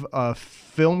archive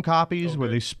film copies where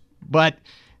they, but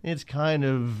it's kind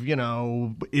of,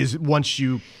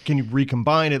 can you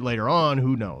recombine it later on?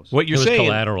 Who knows? What you're saying,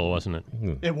 Collateral, wasn't it?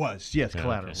 It was, yes,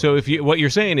 Collateral. So what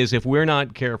you're saying is, if we're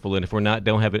not careful and if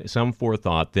don't have some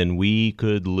forethought, then we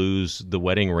could lose the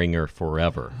wedding ringer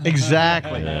forever.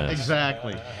 Exactly.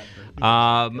 Exactly.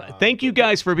 Thank you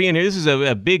guys for being here. This is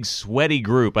a big, sweaty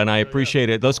group, and I appreciate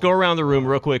it. Let's go around the room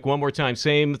real quick one more time.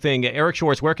 Same thing. Eric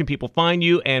Schwartz, where can people find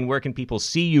you, and where can people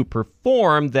see you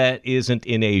perform that isn't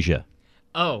in Asia?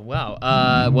 Oh,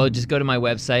 wow. Well, just go to my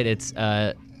website. It's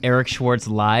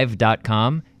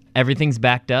ericschwartzlive.com. Everything's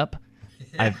backed up.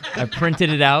 I printed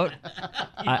it out.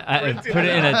 I put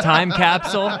it in a time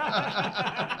capsule.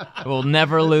 We'll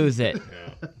never lose it.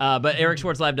 But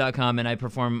ericschwartzlive.com, and I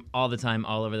perform all the time,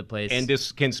 all over the place. And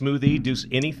can Smoothie do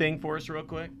anything for us real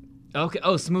quick? Okay.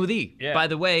 Oh, Smoothie. Yeah. By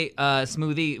the way,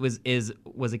 Smoothie was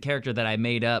a character that I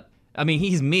made up. I mean,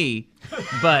 he's me,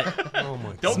 but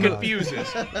don't confuse us.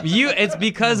 It's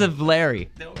because of Larry.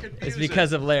 It's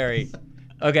because of Larry.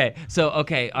 Okay, all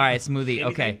right, Smoothie.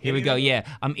 Okay, here we go. Yeah,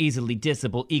 I'm easily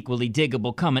dissable, equally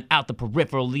diggable, coming out the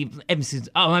peripheral. I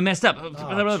messed up.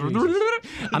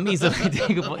 I'm easily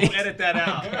diggable. Edit that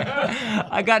out.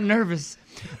 I got nervous.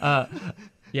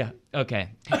 Yeah. Okay.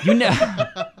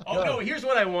 Oh no! Here's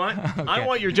what I want. Okay. I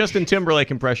want your Justin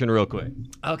Timberlake impression, real quick.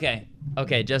 Okay.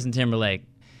 Justin Timberlake.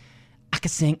 I could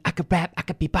sing, I could rap, I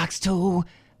could beatbox too.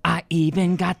 I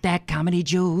even got that comedy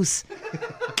juice.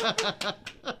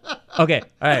 Okay,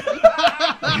 all right.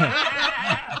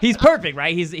 He's perfect,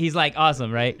 right? He's like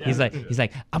awesome, right? Yeah. He's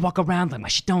like, I walk around like my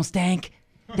shit don't stank.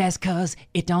 That's cause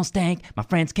it don't stank. My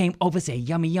friends came over, say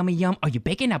yummy, yummy, yum. Are you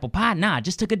baking apple pie? Nah, I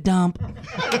just took a dump. Hey.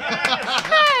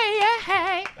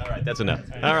 All right, that's enough.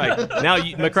 All right, now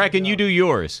McCracken, you do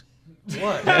yours.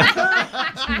 What?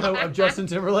 Of Justin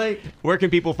Timberlake? Where can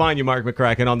people find you, Mark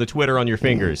McCracken? On the Twitter on your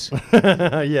fingers.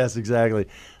 Yes, exactly.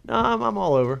 No, I'm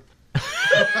all over.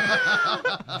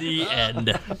 The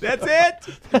end. That's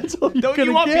it? That's all don't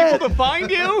you want people to find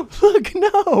you? Look,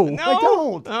 no, I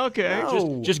don't. Okay.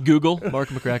 No. Just Google Mark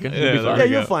McCracken.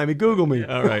 You'll find me. Google me.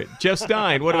 All right. Jeff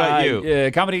Stein, what about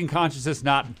you? Comedy and Consciousness,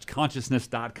 not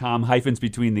consciousness.com. Hyphens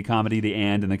between the comedy, the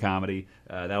and the comedy.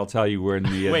 That'll tell you where in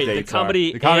the the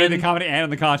comedy, the comedy, and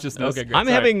the consciousness. Okay, great. I'm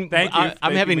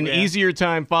having an easier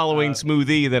time following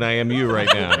Smoothie than I am you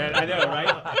right now. I know, right?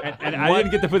 And I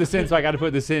didn't get to put this in, so I got to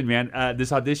put this in, man.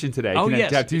 This audition today. Oh, Can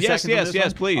yes. I have 2 seconds on this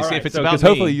one? Please. Right, if it's about me.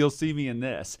 Hopefully you'll see me in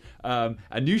this. A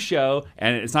new show,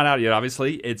 and it's not out yet,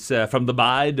 obviously. It's from the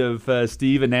mind of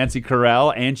Steve and Nancy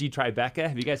Carell, Angie Tribeca.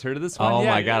 Have you guys heard of this one? Oh,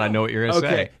 my God. I know what you're going to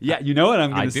say. Yeah, you know what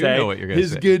I'm going to say. I do know what you're going to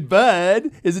say. His good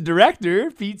bud is a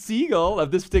director, Pete Siegel, of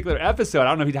this particular episode.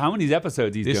 I don't know how many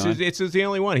episodes he's doing. It's the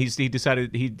only one. He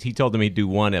decided, he told them he'd do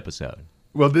one episode.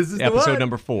 Well, this is episode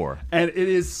number 4, and it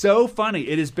is so funny.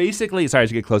 It is basically, sorry, I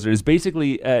should get closer. It is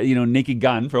basically, Naked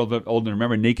Gun. For old to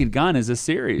remember, Naked Gun is a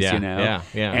series. Yeah.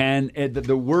 And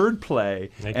the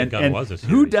wordplay. Naked Gun was a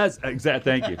series. Who does exact?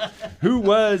 Thank you.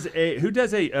 Who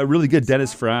does a really good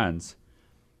Dennis Franz?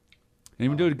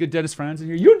 Anyone do a good Dennis Franz in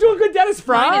here? You do a good Dennis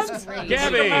Mine Franz? is great.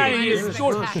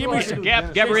 Gabby. Give me some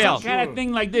Gabrielle. some kind of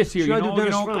thing like this here. Should I You do know,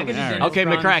 Dennis I Franz? can do All right. Dennis Okay,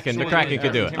 Franz. McCracken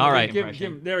could do it. All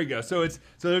right. There we go. So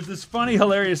there's this funny,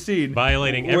 hilarious scene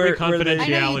Violating where- every where they- confidentiality I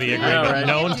know you agreement can't.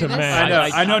 known You to can't do man.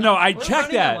 this. I know. I checked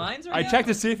running that. the lines right I now? checked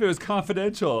to see if it was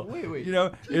confidential. Wait. You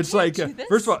know, it's like do this.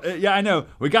 first of all, yeah, I know.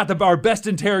 We got our best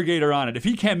interrogator on it. If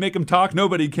he can't make him talk,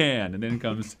 nobody can. And then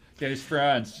comes Dennis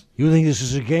Franz, You think this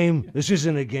is a game? This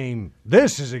isn't a game.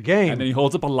 This is a game. and then he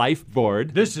holds up a life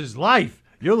board, This is life.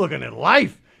 You're looking at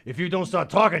life. If you don't start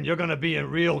talking, you're going to be in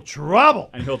real trouble.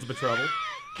 and he holds up a trouble.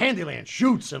 Candyland,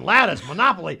 Shoots, and Ladders,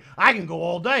 Monopoly. I can go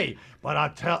all day. But I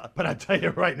tell you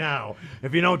right now,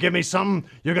 if you don't give me something,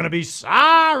 you're going to be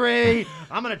sorry.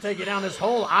 I'm going to take you down this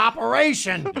whole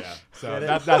operation. So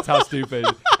that's how stupid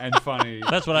and funny.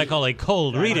 That's what I call a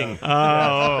cold reading.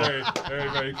 Very, very,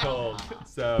 very cold.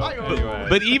 So anyway,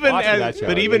 But even watch that show.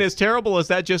 as terrible as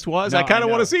that just was, No, I kind I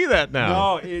of want know. to see that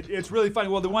now. No, it's really funny.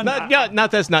 Well, the one Not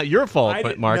that's not your fault, I but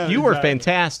didn't- Mark, no, you were exactly.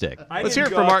 fantastic. I Let's didn't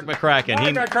hear it for go Mark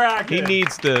McCracken. Mark McCracken. He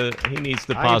needs the I can be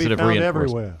positive found reinforcement.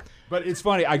 everywhere. But it's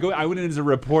funny. I went in as a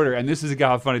reporter, and this is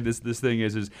how funny this thing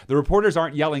is the reporters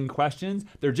aren't yelling questions;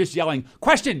 they're just yelling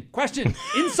question,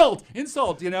 insult,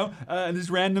 insult. You know, and these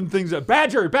random things.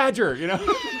 Badger. You know,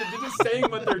 they're just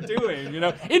saying what they're doing. You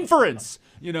know, inference.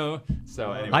 You know.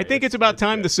 So anyway, I think it's about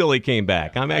time the silly came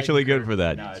back. I'm actually good for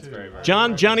that. No, it's very, very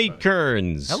Johnny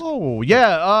Kearns. Hello.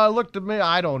 Yeah. Look at me.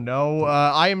 I don't know.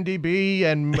 IMDb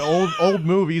and old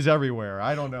movies everywhere.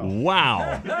 I don't know. Wow.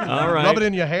 All right. Rub it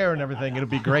in your hair and everything. It'll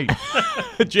be great.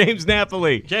 James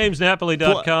Napoli.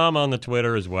 JamesNapoli.com on the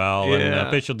Twitter as well. And Yeah.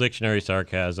 Official Dictionary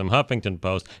Sarcasm, Huffington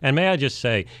Post. And may I just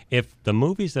say, if the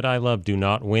movies that I love do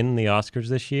not win the Oscars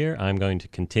this year, I'm going to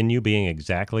continue being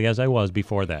exactly as I was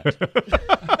before that.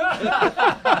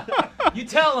 You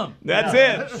tell him. That's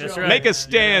it. That's right. Make a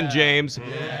stand, James.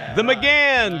 The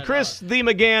McGann. Chris the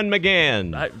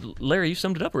McGann. Larry, you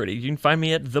summed it up already. You can find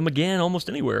me at the McGann almost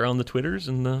anywhere on the Twitters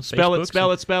and the Spell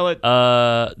Facebooks. it. Spell it.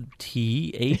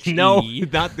 T-H-E. No,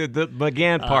 not the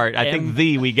McGann part. I think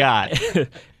we got.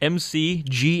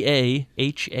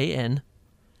 M-C-G-A-H-A-N.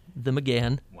 The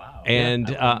McGann. Wow.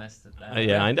 And I messed it up.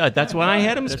 yeah, I know. That's why I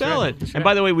had him spell right. it. And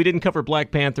by the way, we didn't cover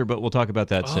Black Panther, but we'll talk about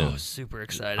that soon. Oh, super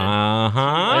excited.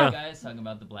 Uh-huh. You guys talking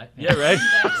about the Black Panther. Yeah,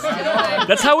 right?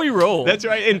 That's how we roll. That's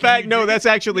right. In fact, no, that's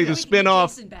actually the We can get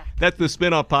spin-off. Jason back. That's the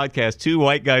spin-off podcast. Two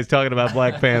white guys talking about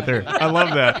Black Panther. I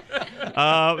love that.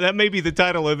 That may be the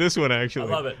title of this one,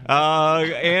 actually. I love it.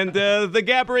 And the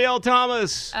Gabrielle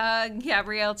Thomas.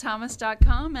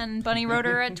 GabrielleThomas.com and Bunny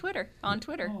Roder at Twitter. On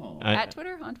Twitter.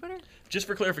 On Twitter. Just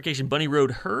for clarification, Bunny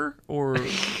Road her or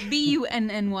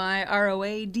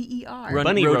BUNNYROADER.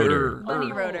 Bunny Roder.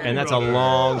 Bunny Roder. And that's a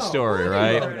long story,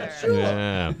 right?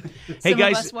 Yeah. Hey, Some of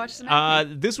guys, us watch the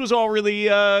night. this was all really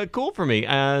cool for me,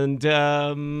 and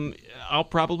I'll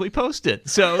probably post it.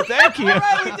 So thank you.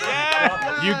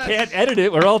 Yeah. You can't edit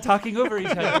it. We're all talking over each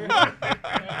other.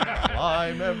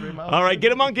 Climb every mountain. All right,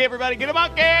 get a monkey, everybody. Get a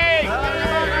monkey.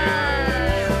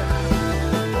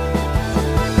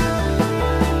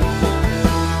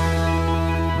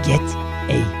 Get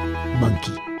a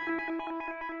monkey.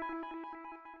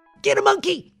 Get a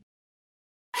monkey.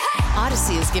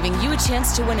 Odyssey is giving you a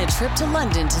chance to win a trip to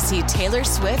London to see Taylor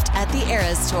Swift at the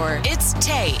Eras Tour. It's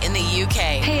Tay in the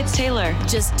UK. Hey, it's Taylor.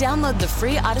 Just download the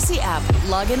free Odyssey app,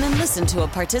 log in and listen to a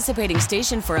participating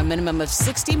station for a minimum of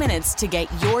 60 minutes to get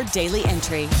your daily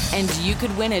entry. And you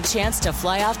could win a chance to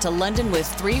fly off to London with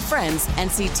 3 friends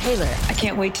and see Taylor. I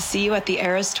can't wait to see you at the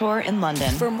Eras Tour in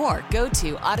London. For more, go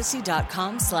to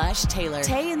odyssey.com/Taylor.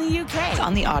 Tay in the UK. It's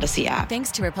on the Odyssey app.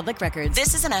 Thanks to Republic Records.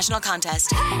 This is a national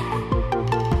contest.